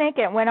weekend, I think.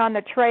 It went on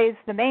the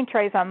main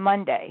trays on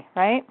Monday,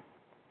 right?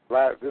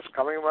 This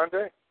coming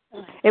Monday?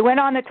 It went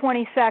on the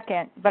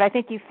 22nd, but I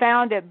think you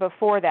found it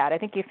before that. I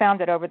think you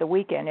found it over the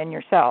weekend in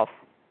yourself.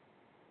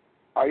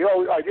 I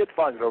did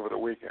find it over the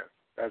weekend.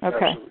 That's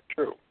okay. Absolutely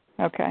true.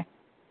 Okay.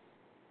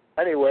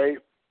 Anyway,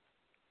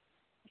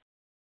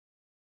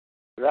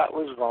 that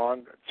was gone.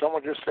 Did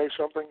someone just say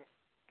something?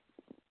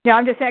 Yeah,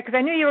 I'm just saying, because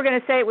I knew you were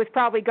going to say it was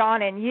probably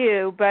gone in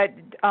you, but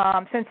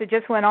since it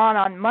just went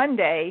on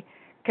Monday,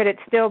 could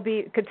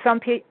some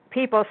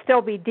people still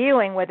be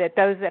dealing with it,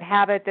 those that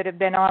have it that have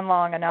been on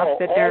long enough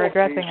that they're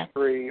addressing it? All of these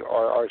three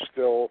are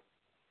still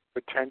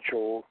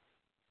potential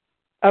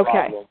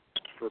problems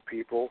for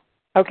people.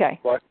 Okay.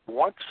 But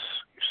once,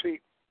 you see,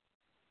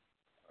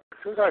 as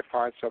soon as I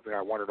find something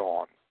I want it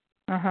on,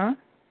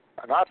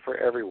 not for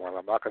everyone.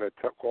 I'm not going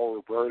to call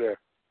Roberta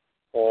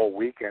all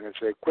weekend and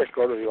say, quick,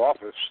 go to the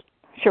office.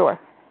 Sure.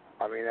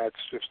 I mean, that's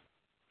just,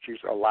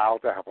 she's allowed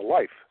to have a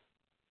life.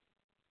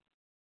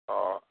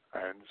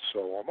 And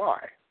so am I.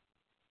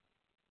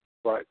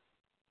 But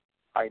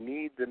I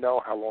need to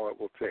know how long it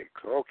will take.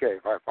 So, okay,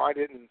 if I find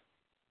it in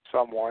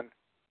someone,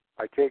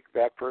 I take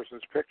that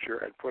person's picture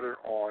and put it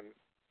on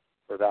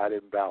for that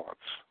imbalance.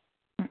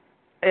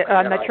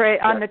 On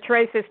the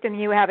tray system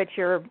you have at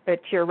your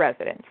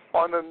residence.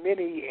 On the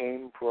mini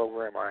AIM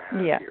program I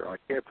have here. I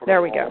can't put there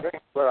on we go. Thing,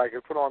 but I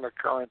can put on the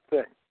current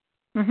thing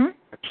and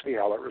see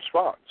how it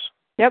responds.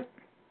 Yep.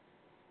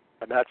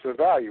 And that's the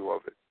value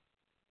of it.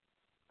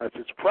 That's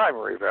its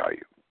primary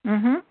value.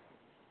 Yep.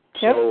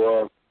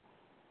 So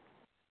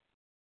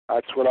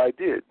that's what I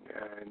did.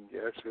 And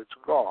yes, it's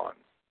gone.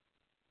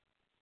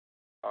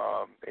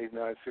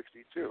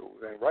 8962.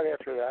 Then right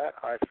after that,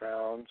 I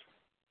found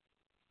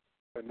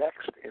the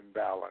next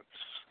imbalance,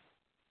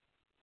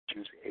 which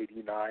is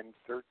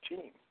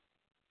 8913.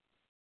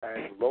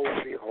 And lo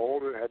and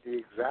behold, it had the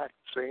exact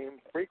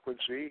same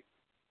frequency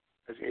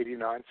as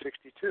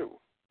 8962,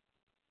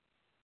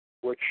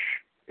 which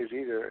is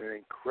either an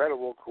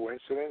incredible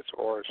coincidence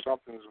or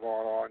something's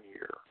going on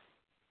here.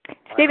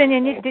 Stephen,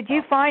 did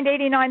you find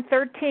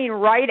 8913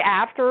 right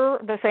after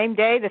the same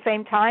day, the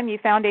same time you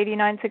found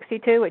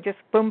 8962? It just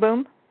boom,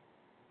 boom?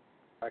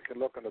 I can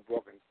look in the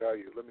book and tell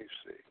you. Let me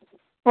see.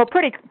 Well,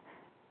 pretty.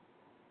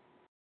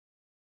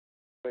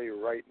 tell you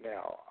right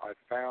now, I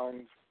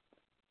found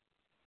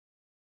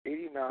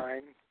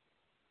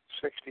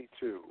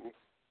 8962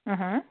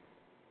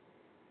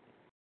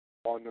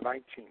 on the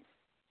 19th.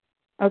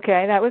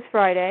 Okay, that was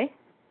Friday.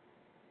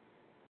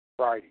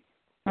 Friday.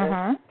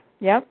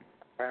 Yep.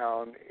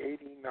 Found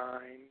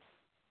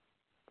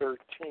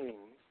 8913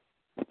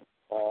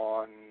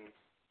 on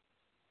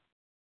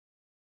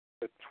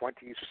the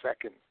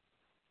 22nd.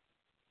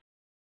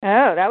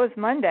 Oh, that was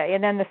Monday,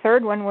 and then the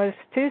third one was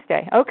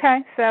Tuesday.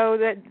 Okay, so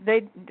it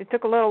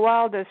took a little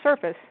while to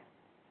surface.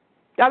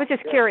 I was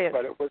just curious.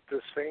 But it was the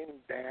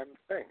same damn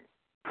thing.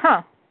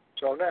 Huh.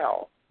 So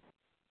now,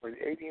 with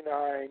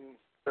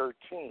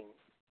 8913,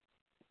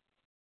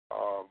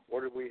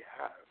 what did we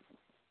have?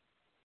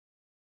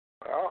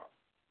 Well,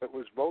 it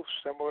was most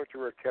similar to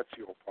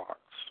rickettsial pox.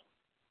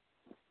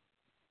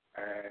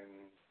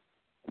 And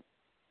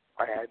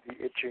I had the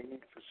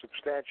itching to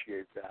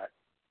substantiate that.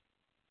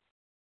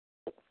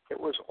 It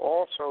was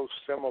also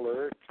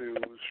similar to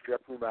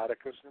strep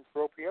rheumaticus and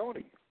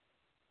propione,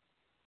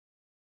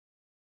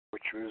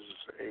 which was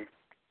a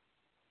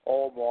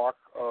hallmark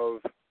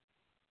of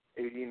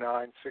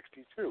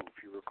 8962,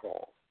 if you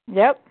recall.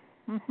 Yep.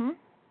 And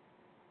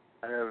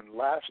then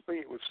lastly,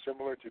 it was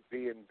similar to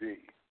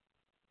B&B.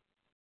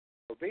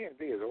 Well,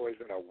 B&B has always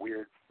been a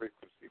weird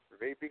frequency for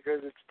me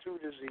because it's two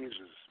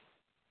diseases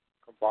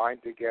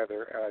combined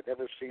together, and I've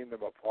never seen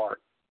them apart.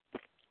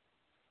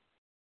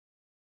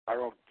 I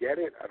don't get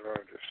it, I don't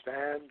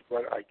understand,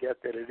 but I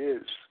get that it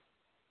is.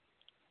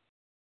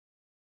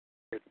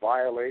 It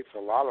violates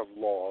a lot of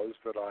laws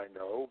that I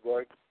know,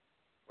 but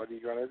what are you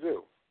going to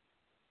do?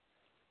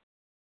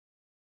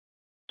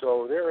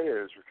 So there it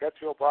is,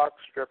 rickettsial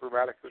pox, strep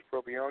rheumaticus,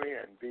 propione,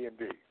 and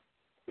B&B.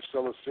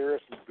 Bacillus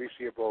and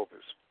Babesia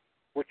bovis,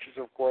 which is,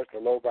 of course, the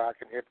low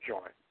back and hip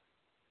joint.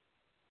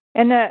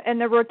 And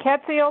the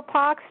rickettsial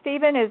pox,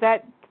 Stephen, is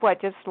that what,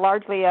 just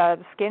largely a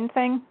skin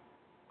thing?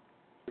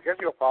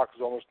 Rickettsial pox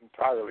is almost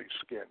entirely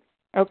skin.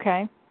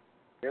 Okay.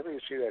 Whenever you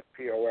see that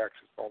POX,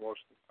 it's almost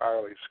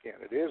entirely skin.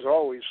 It is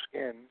always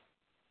skin,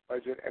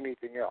 as in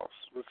anything else.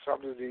 With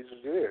some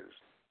diseases, it is,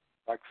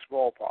 like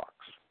smallpox.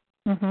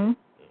 Okay?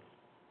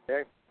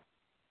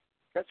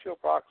 Rickettsial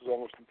pox is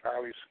almost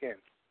entirely skin.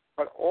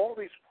 But all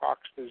these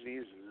pox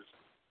diseases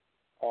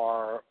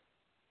are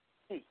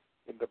heat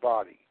in the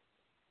body.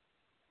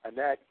 And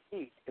that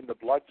heat in the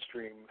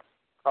bloodstream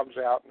comes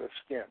out in the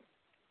skin.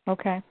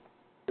 Okay.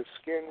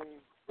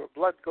 The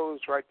blood goes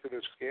right to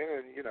the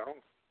skin, and,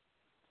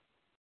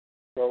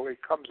 so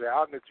it comes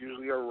out, and it's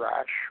usually a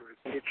rash, or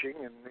it's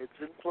itching, and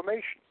it's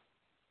inflammation.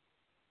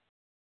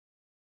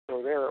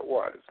 So there it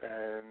was,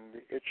 and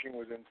the itching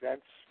was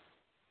intense.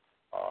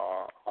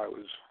 I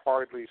was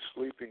hardly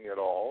sleeping at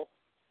all.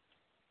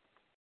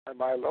 And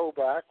my low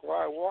back,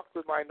 well, I walked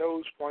with my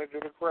nose pointed to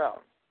the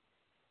ground.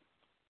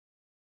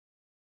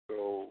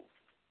 So,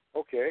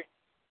 okay,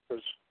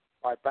 because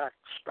my back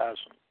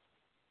spasmed.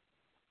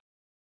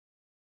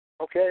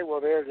 Okay, well,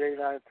 there's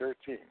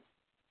 8913.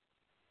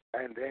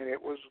 And then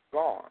it was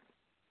gone.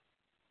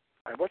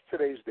 And what's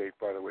today's date,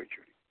 by the way,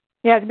 Judy?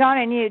 Yeah, it's gone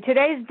on you.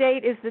 Today's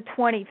date is the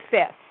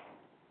 25th.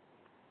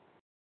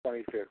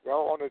 25th.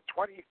 Well, on the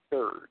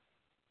 23rd,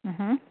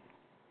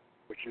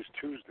 which is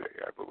Tuesday,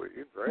 I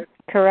believe, right?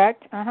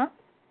 Correct. I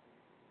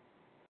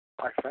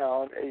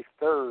found a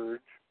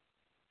third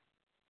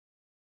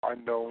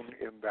unknown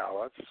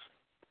imbalance.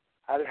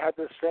 It had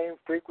the same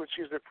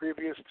frequency as the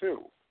previous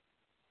two.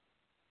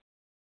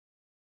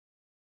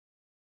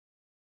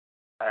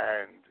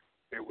 And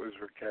it was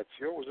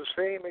rickettsial. It was the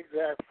same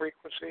exact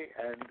frequency.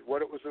 And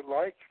what was it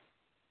like?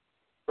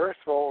 First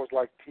of all, it was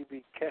like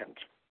TB Kent.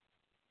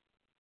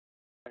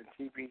 And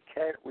TB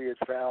Kent we had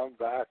found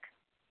back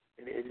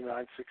in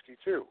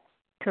 8962.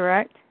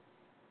 Correct.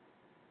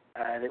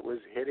 And it was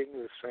hitting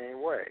the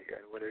same way.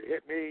 And when it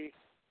hit me,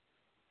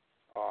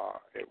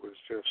 it was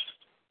just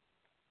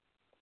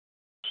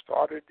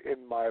started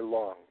in my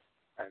lung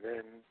and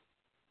then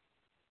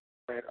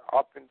went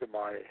up into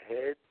my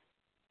head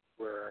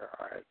where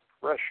I had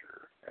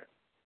pressure and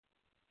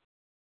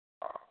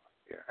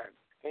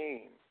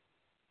pain.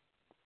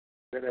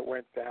 Then it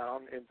went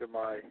down into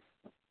my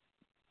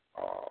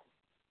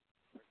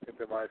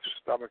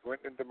stomach,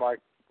 went into my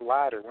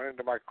bladder, went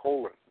into my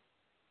colon.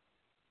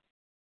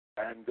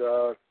 And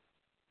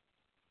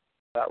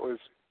that was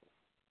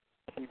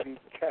TB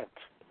Kent,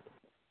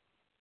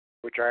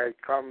 which I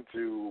had come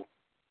to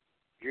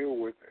view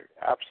with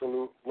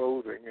absolute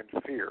loathing and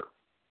fear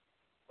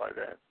by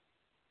then.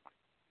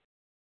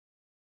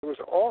 It was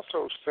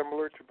also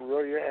similar to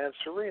Borrelia and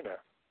Serena,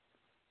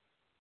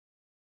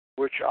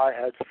 which I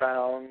had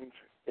found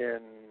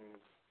in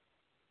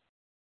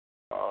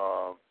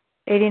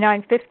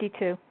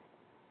 8952.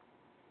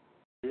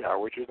 Yeah,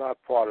 which is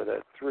not part of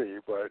that 3,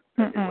 but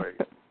anyway.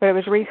 But it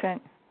was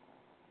recent.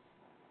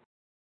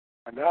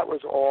 And that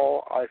was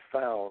all I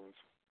found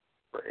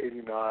for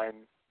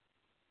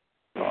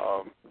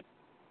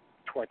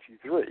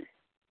 8923.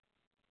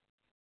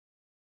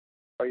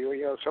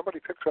 Somebody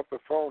picks up the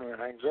phone and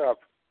hangs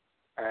up,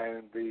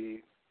 and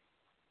the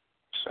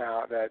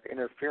sound, that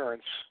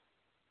interference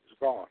is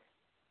gone.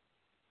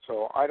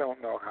 So I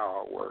don't know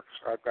how it works.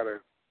 I've got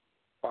to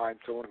find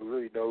someone who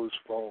really knows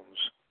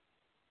phones.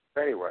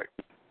 Anyway,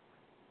 to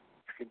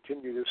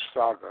continue this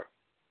saga.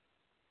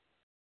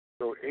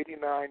 So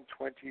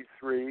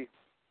 8923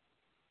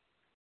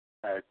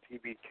 at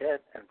TB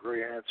Kent and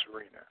Brianne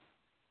Serena.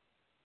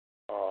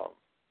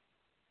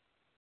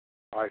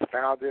 I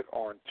found it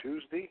on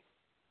Tuesday.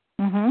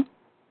 Mm-hmm.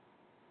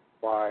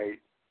 By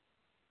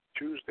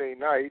Tuesday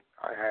night,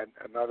 I had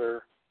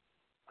another.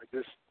 I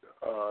just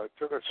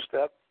took a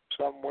step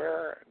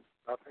somewhere, and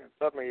nothing.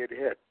 Suddenly, it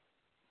hit,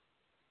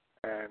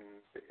 and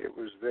it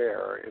was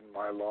there in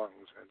my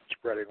lungs and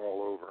spreading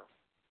all over.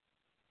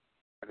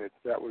 And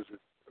that was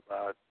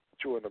about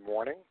 2 in the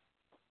morning,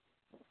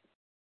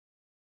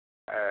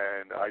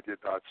 and I did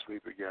not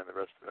sleep again the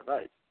rest of the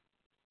night.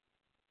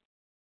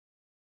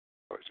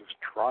 I was just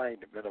trying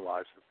to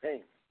minimize the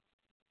pain.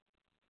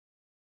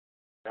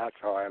 That's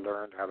how I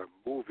learned how to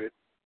move it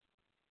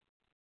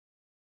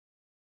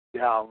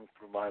down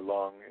from my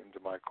lung into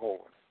my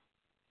colon.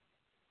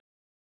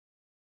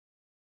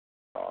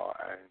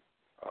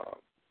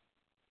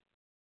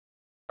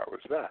 That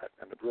was that.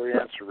 And the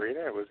Brilliant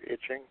Serena, it was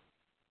itching.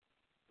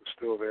 It was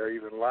still there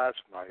even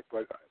last night,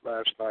 but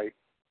last night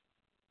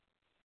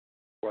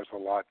was a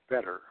lot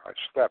better. I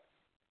slept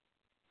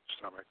to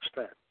some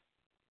extent.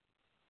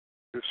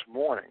 This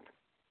morning,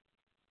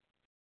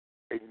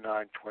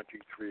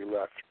 8923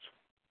 left.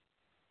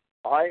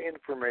 My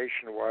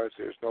information was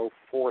there's no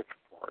fourth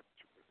part.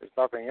 There's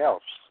nothing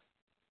else.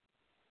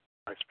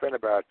 I spent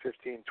about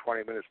 15,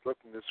 20 minutes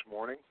looking this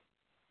morning.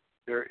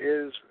 There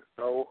is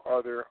no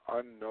other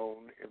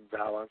unknown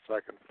imbalance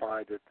I can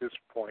find at this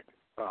point in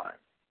time.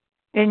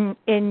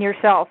 In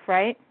yourself,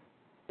 right?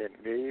 In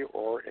me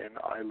or in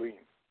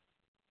Eileen.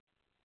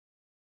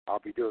 I'll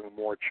be doing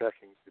more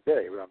checking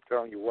today, but I'm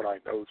telling you what I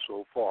know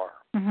so far.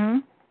 Mm-hmm.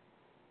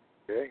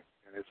 Okay?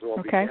 And this all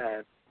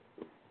began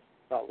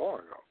not long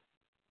ago.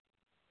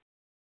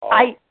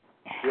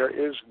 There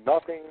is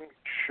nothing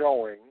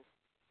showing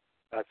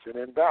that's an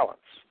imbalance.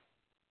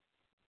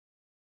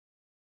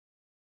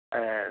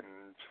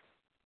 And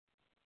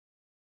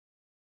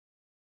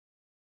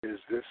is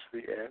this the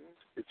end?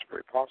 It's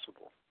very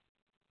possible.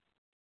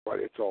 But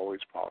it's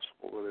always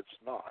possible that it's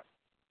not.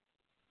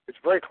 It's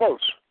very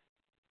close.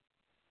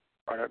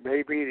 And it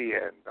may be the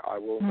end. I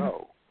will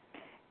know.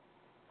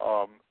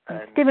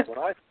 And when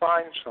I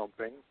find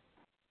something,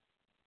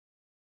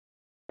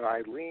 when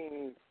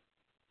Eileen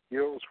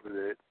deals with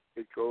it,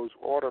 it goes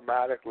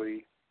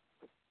automatically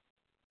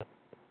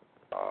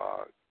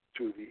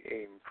to the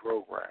AIM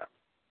program.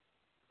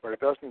 But it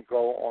doesn't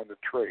go on the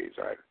trays.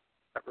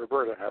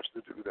 Roberta has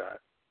to do that.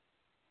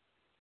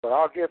 But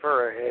I'll give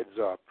her a heads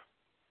up.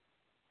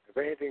 If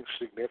anything's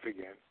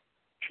significant,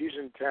 she's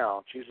in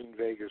town. She's in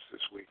Vegas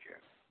this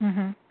weekend.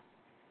 Mm-hmm.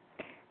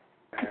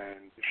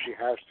 And if she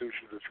has to,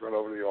 she'll just run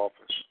over to the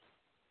office,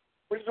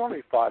 which is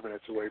only 5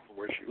 minutes away from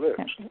where she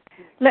lives.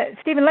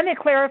 Stephen, let me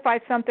clarify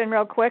something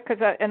real quick,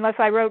 because unless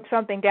I wrote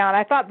something down,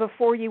 I thought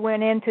before you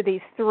went into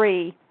these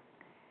three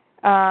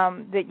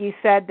that you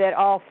said that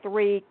all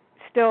three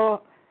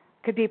still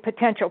could be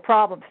potential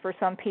problems for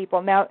some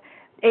people. Now,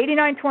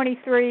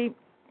 8923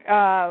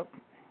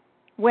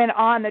 went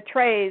on the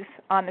trays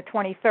on the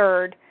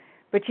 23rd,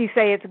 but you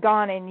say it's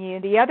gone in you.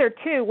 The other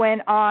two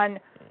went on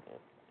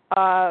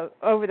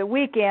over the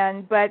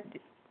weekend, but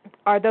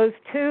are those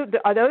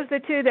the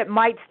two that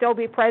might still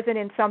be present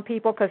in some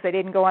people because they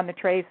didn't go on the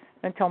trays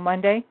until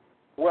Monday?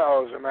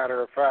 Well, as a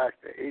matter of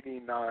fact, the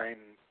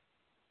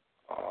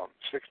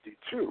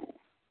 8962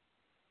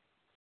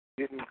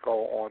 didn't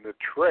go on the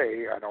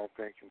tray, I don't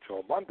think,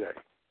 until Monday.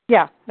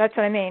 Yeah, that's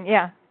what I mean,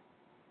 yeah.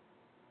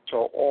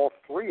 So all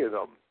three of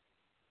them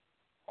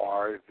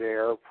are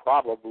there,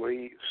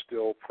 probably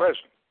still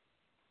present.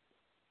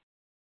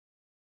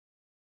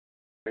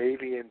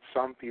 Maybe in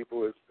some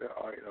people, it's,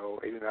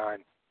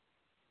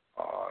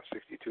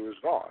 8962 is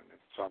gone. In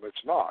some,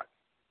 it's not.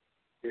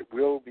 It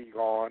will be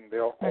gone.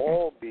 They'll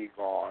all be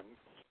gone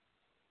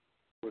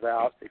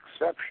without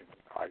exception,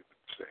 I would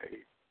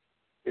say,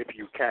 if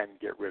you can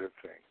get rid of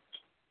things.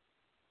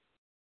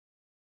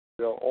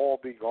 They'll all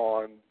be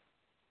gone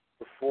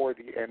before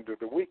the end of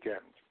the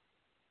weekend.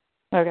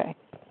 Okay.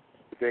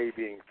 The day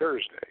being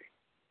Thursday.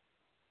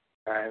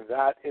 And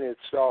that in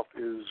itself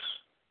is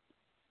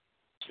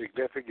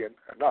significant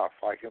enough.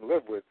 I can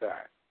live with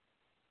that.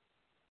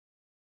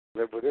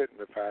 Live with it and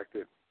the fact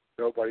that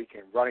nobody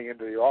came running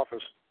into the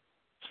office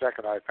the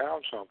second I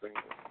found something.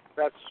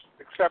 That's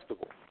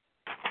acceptable.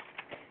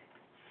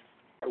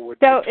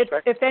 So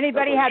if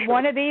anybody had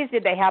one of these,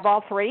 did they have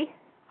all three?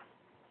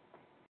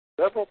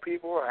 Several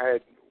people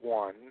had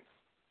one.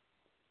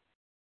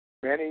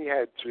 Many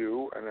had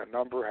two, and a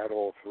number had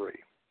all three.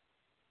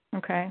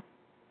 Okay.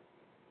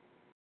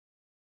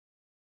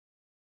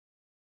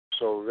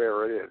 So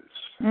there it is.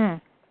 Mm.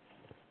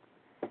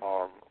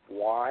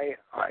 Why?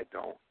 I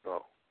don't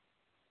know.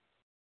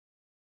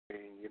 I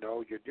mean,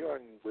 you're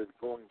dealing with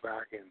going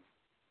back in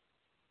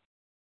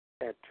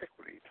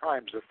antiquity.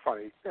 Time's a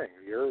funny thing.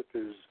 The Earth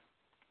is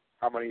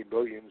how many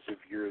millions of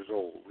years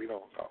old? We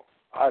don't know.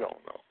 I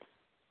don't know.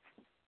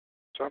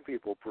 Some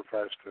people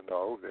profess to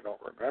know. They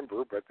don't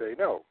remember, but they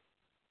know.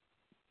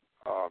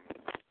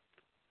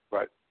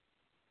 But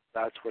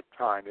that's what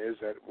time is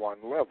at one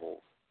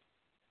level.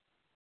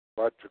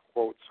 But to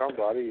quote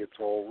somebody, it's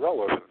all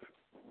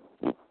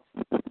relative.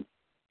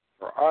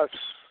 For us,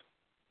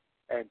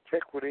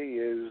 antiquity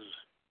is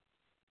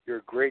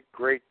your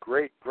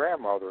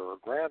great-great-great-grandmother or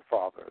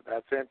grandfather.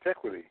 That's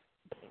antiquity.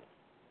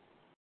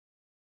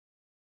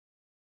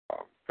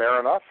 Fair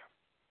enough?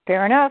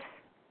 Fair enough.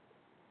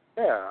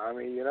 Yeah, I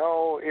mean, you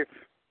know, if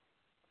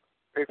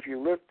you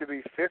live to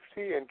be 50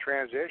 in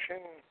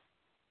transition,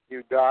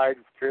 you died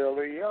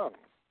fairly young.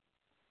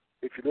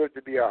 If you live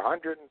to be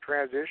 100 in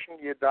transition,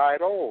 you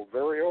died old,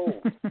 very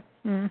old.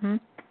 Mm-hmm.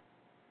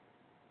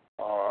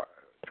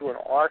 To an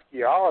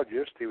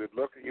archaeologist, he would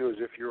look at you as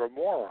if you're a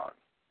moron.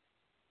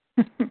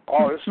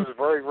 Oh, this is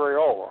very, very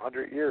old,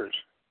 100 years,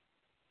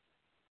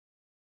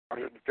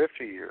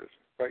 150 years.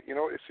 But, you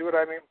know, see what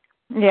I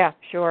mean? Yeah,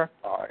 sure.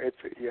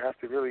 You have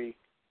to really,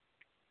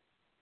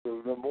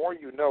 the more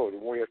you know, the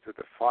more you have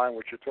to define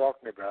what you're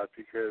talking about,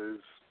 because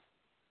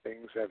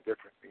things have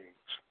different meanings.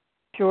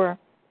 Sure.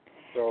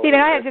 So Stephen,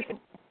 I have just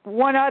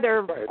one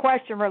other Right.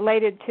 question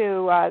related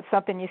to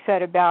something you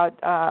said about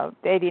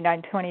the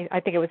 8920. I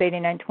think it was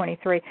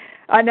 8923.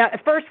 Now,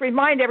 first,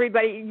 remind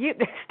everybody,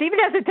 Stephen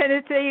has a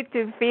tendency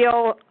to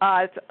feel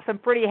some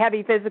pretty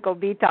heavy physical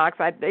detox.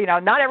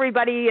 Not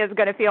everybody is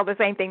going to feel the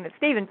same thing that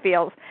Stephen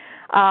feels.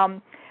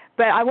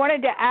 But I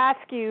wanted to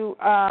ask you,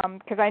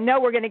 because I know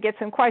we're going to get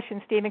some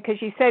questions, Stephen,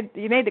 because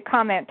you made the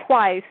comment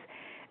twice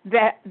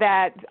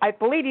that I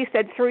believe you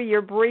said through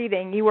your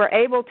breathing you were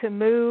able to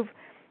move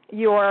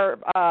your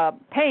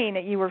pain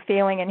that you were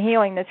feeling and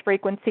healing this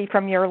frequency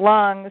from your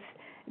lungs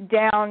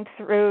down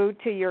through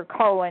to your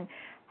colon.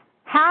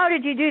 How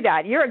did you do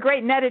that? You're a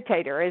great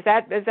meditator. Is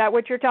that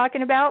what you're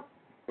talking about?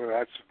 Well,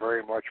 that's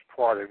very much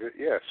part of it,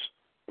 yes.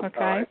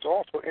 Okay. It's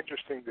also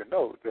interesting to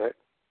note that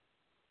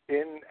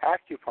in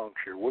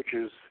acupuncture, which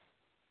is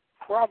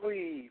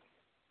probably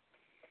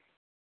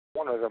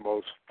one of the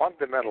most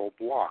fundamental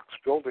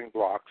building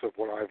blocks of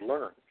what I've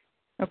learned.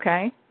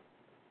 Okay.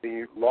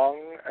 The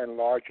lung and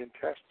large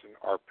intestine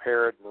are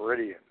paired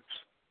meridians.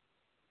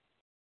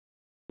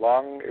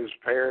 Lung is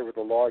paired with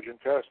the large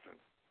intestine.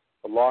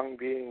 The lung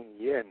being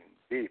yin,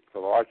 deep, the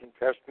large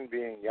intestine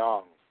being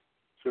yang,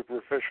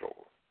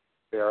 superficial.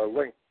 They are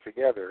linked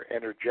together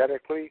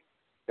energetically.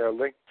 They're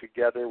linked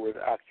together with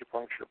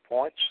acupuncture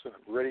points, and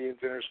the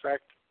meridians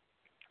intersect,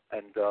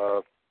 and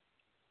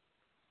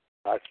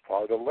that's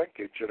part of the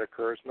linkage that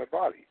occurs in the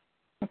body.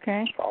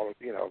 Okay. Followed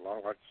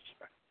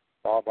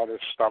by the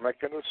stomach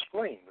and the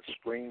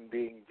spleen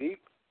being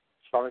deep,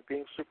 stomach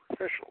being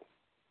superficial.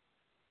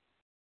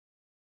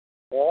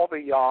 All the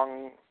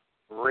yang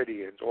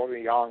meridians, all the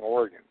yang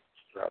organs,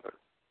 rather,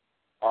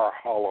 are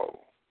hollow.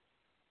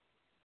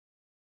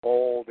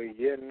 All the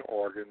yin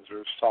organs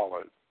are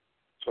solid.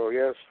 So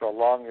yes, the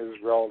lung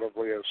is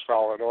relatively a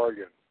solid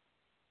organ,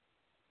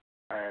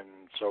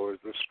 and so is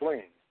the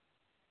spleen,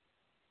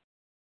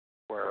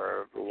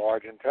 where the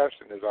large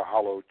intestine is a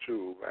hollow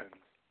tube, and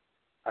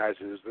as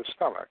is the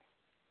stomach.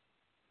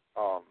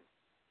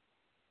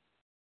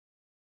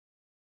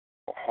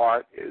 The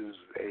heart is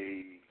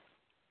a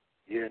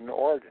yin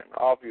organ,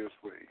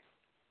 obviously,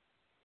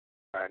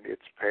 and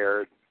its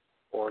paired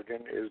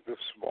organ is the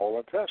small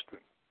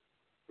intestine,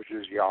 which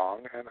is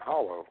yang and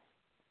hollow.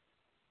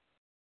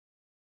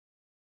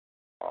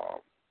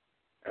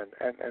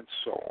 And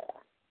so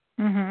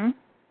on. Mm-hmm.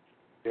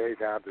 Okay,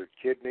 down to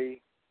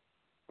kidney,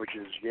 which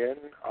is yin,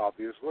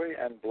 obviously,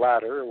 and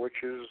bladder,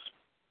 which is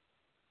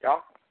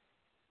yang.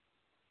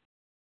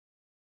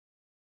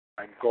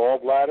 And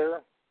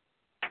gallbladder,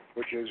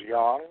 which is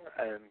yang,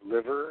 and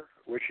liver,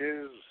 which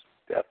is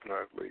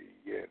definitely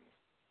yin.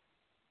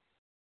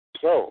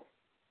 So,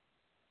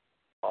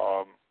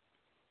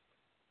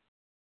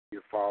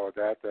 you followed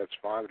that, that's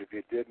fine, but if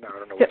you didn't, I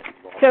don't know what you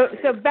want.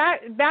 So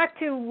back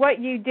to what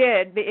you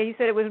did. You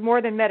said it was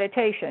more than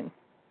meditation.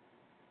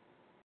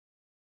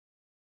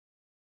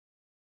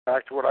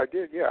 Back to what I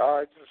did, yeah,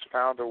 I just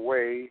found a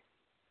way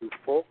to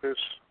focus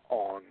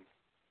on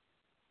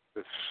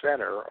the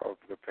center of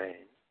the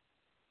pain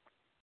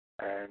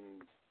and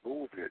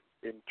move it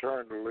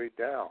internally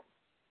down.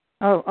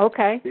 Oh,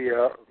 okay.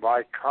 Via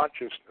my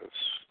consciousness.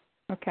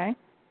 Okay.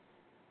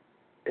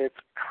 It's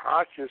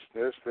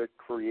consciousness that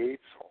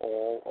creates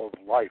all of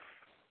life.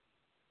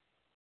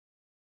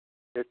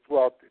 Does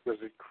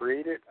it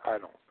create it? I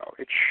don't know.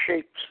 It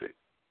shapes it.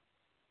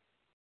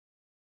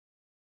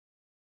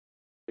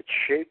 It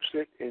shapes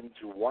it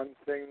into one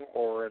thing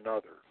or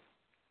another.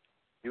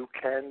 You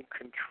can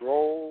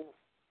control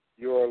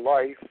your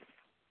life.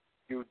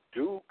 You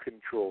do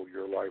control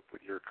your life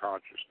with your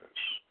consciousness.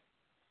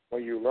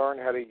 When you learn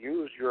how to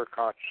use your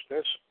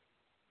consciousness,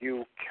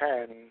 you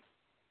can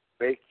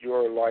make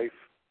your life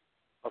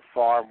a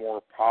far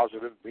more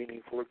positive,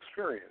 meaningful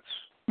experience.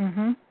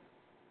 Mm-hmm.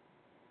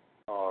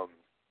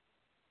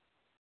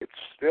 It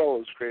still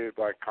is created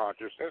by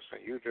consciousness,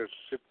 and you just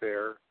sit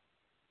there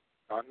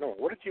not knowing.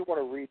 What did you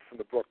want to read from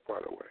the book, by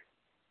the way?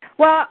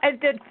 Well, at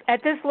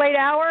this late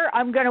hour,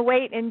 I'm going to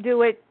wait and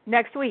do it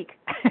next week.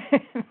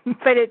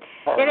 But it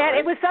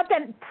was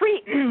something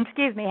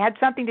had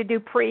something to do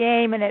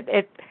pre-aim, and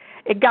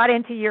it got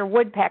into your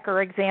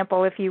woodpecker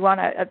example. If you want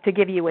to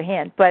give you a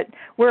hint, but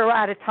we're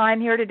out of time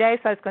here today,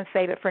 so I was going to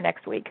save it for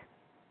next week.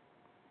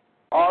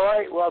 All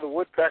right. Well, the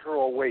woodpecker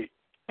will wait,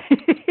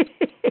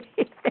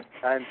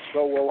 and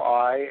so will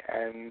I,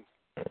 and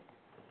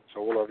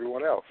so will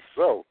everyone else.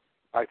 So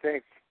I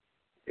think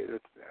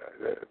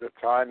the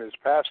time is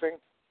passing.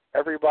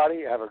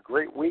 Everybody have a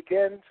great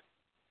weekend,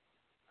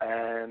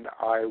 and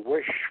I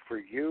wish for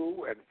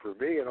you and for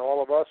me and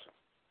all of us,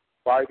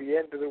 by the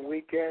end of the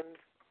weekend,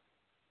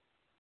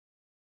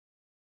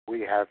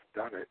 we have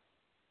done it.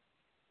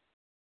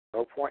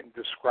 No point in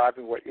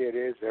describing what it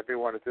is.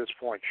 Everyone at this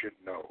point should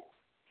know.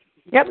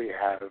 Yep. We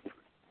have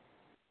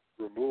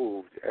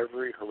removed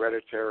every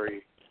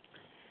hereditary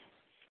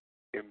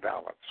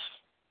imbalance.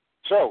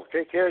 So,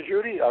 take care,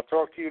 Judy. I'll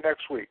talk to you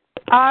next week.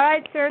 All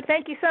right, sir.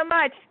 Thank you so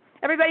much.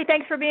 Everybody,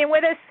 thanks for being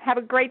with us. Have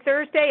a great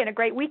Thursday and a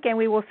great weekend.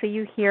 We will see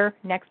you here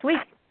next week.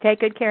 Take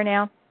good care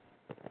now.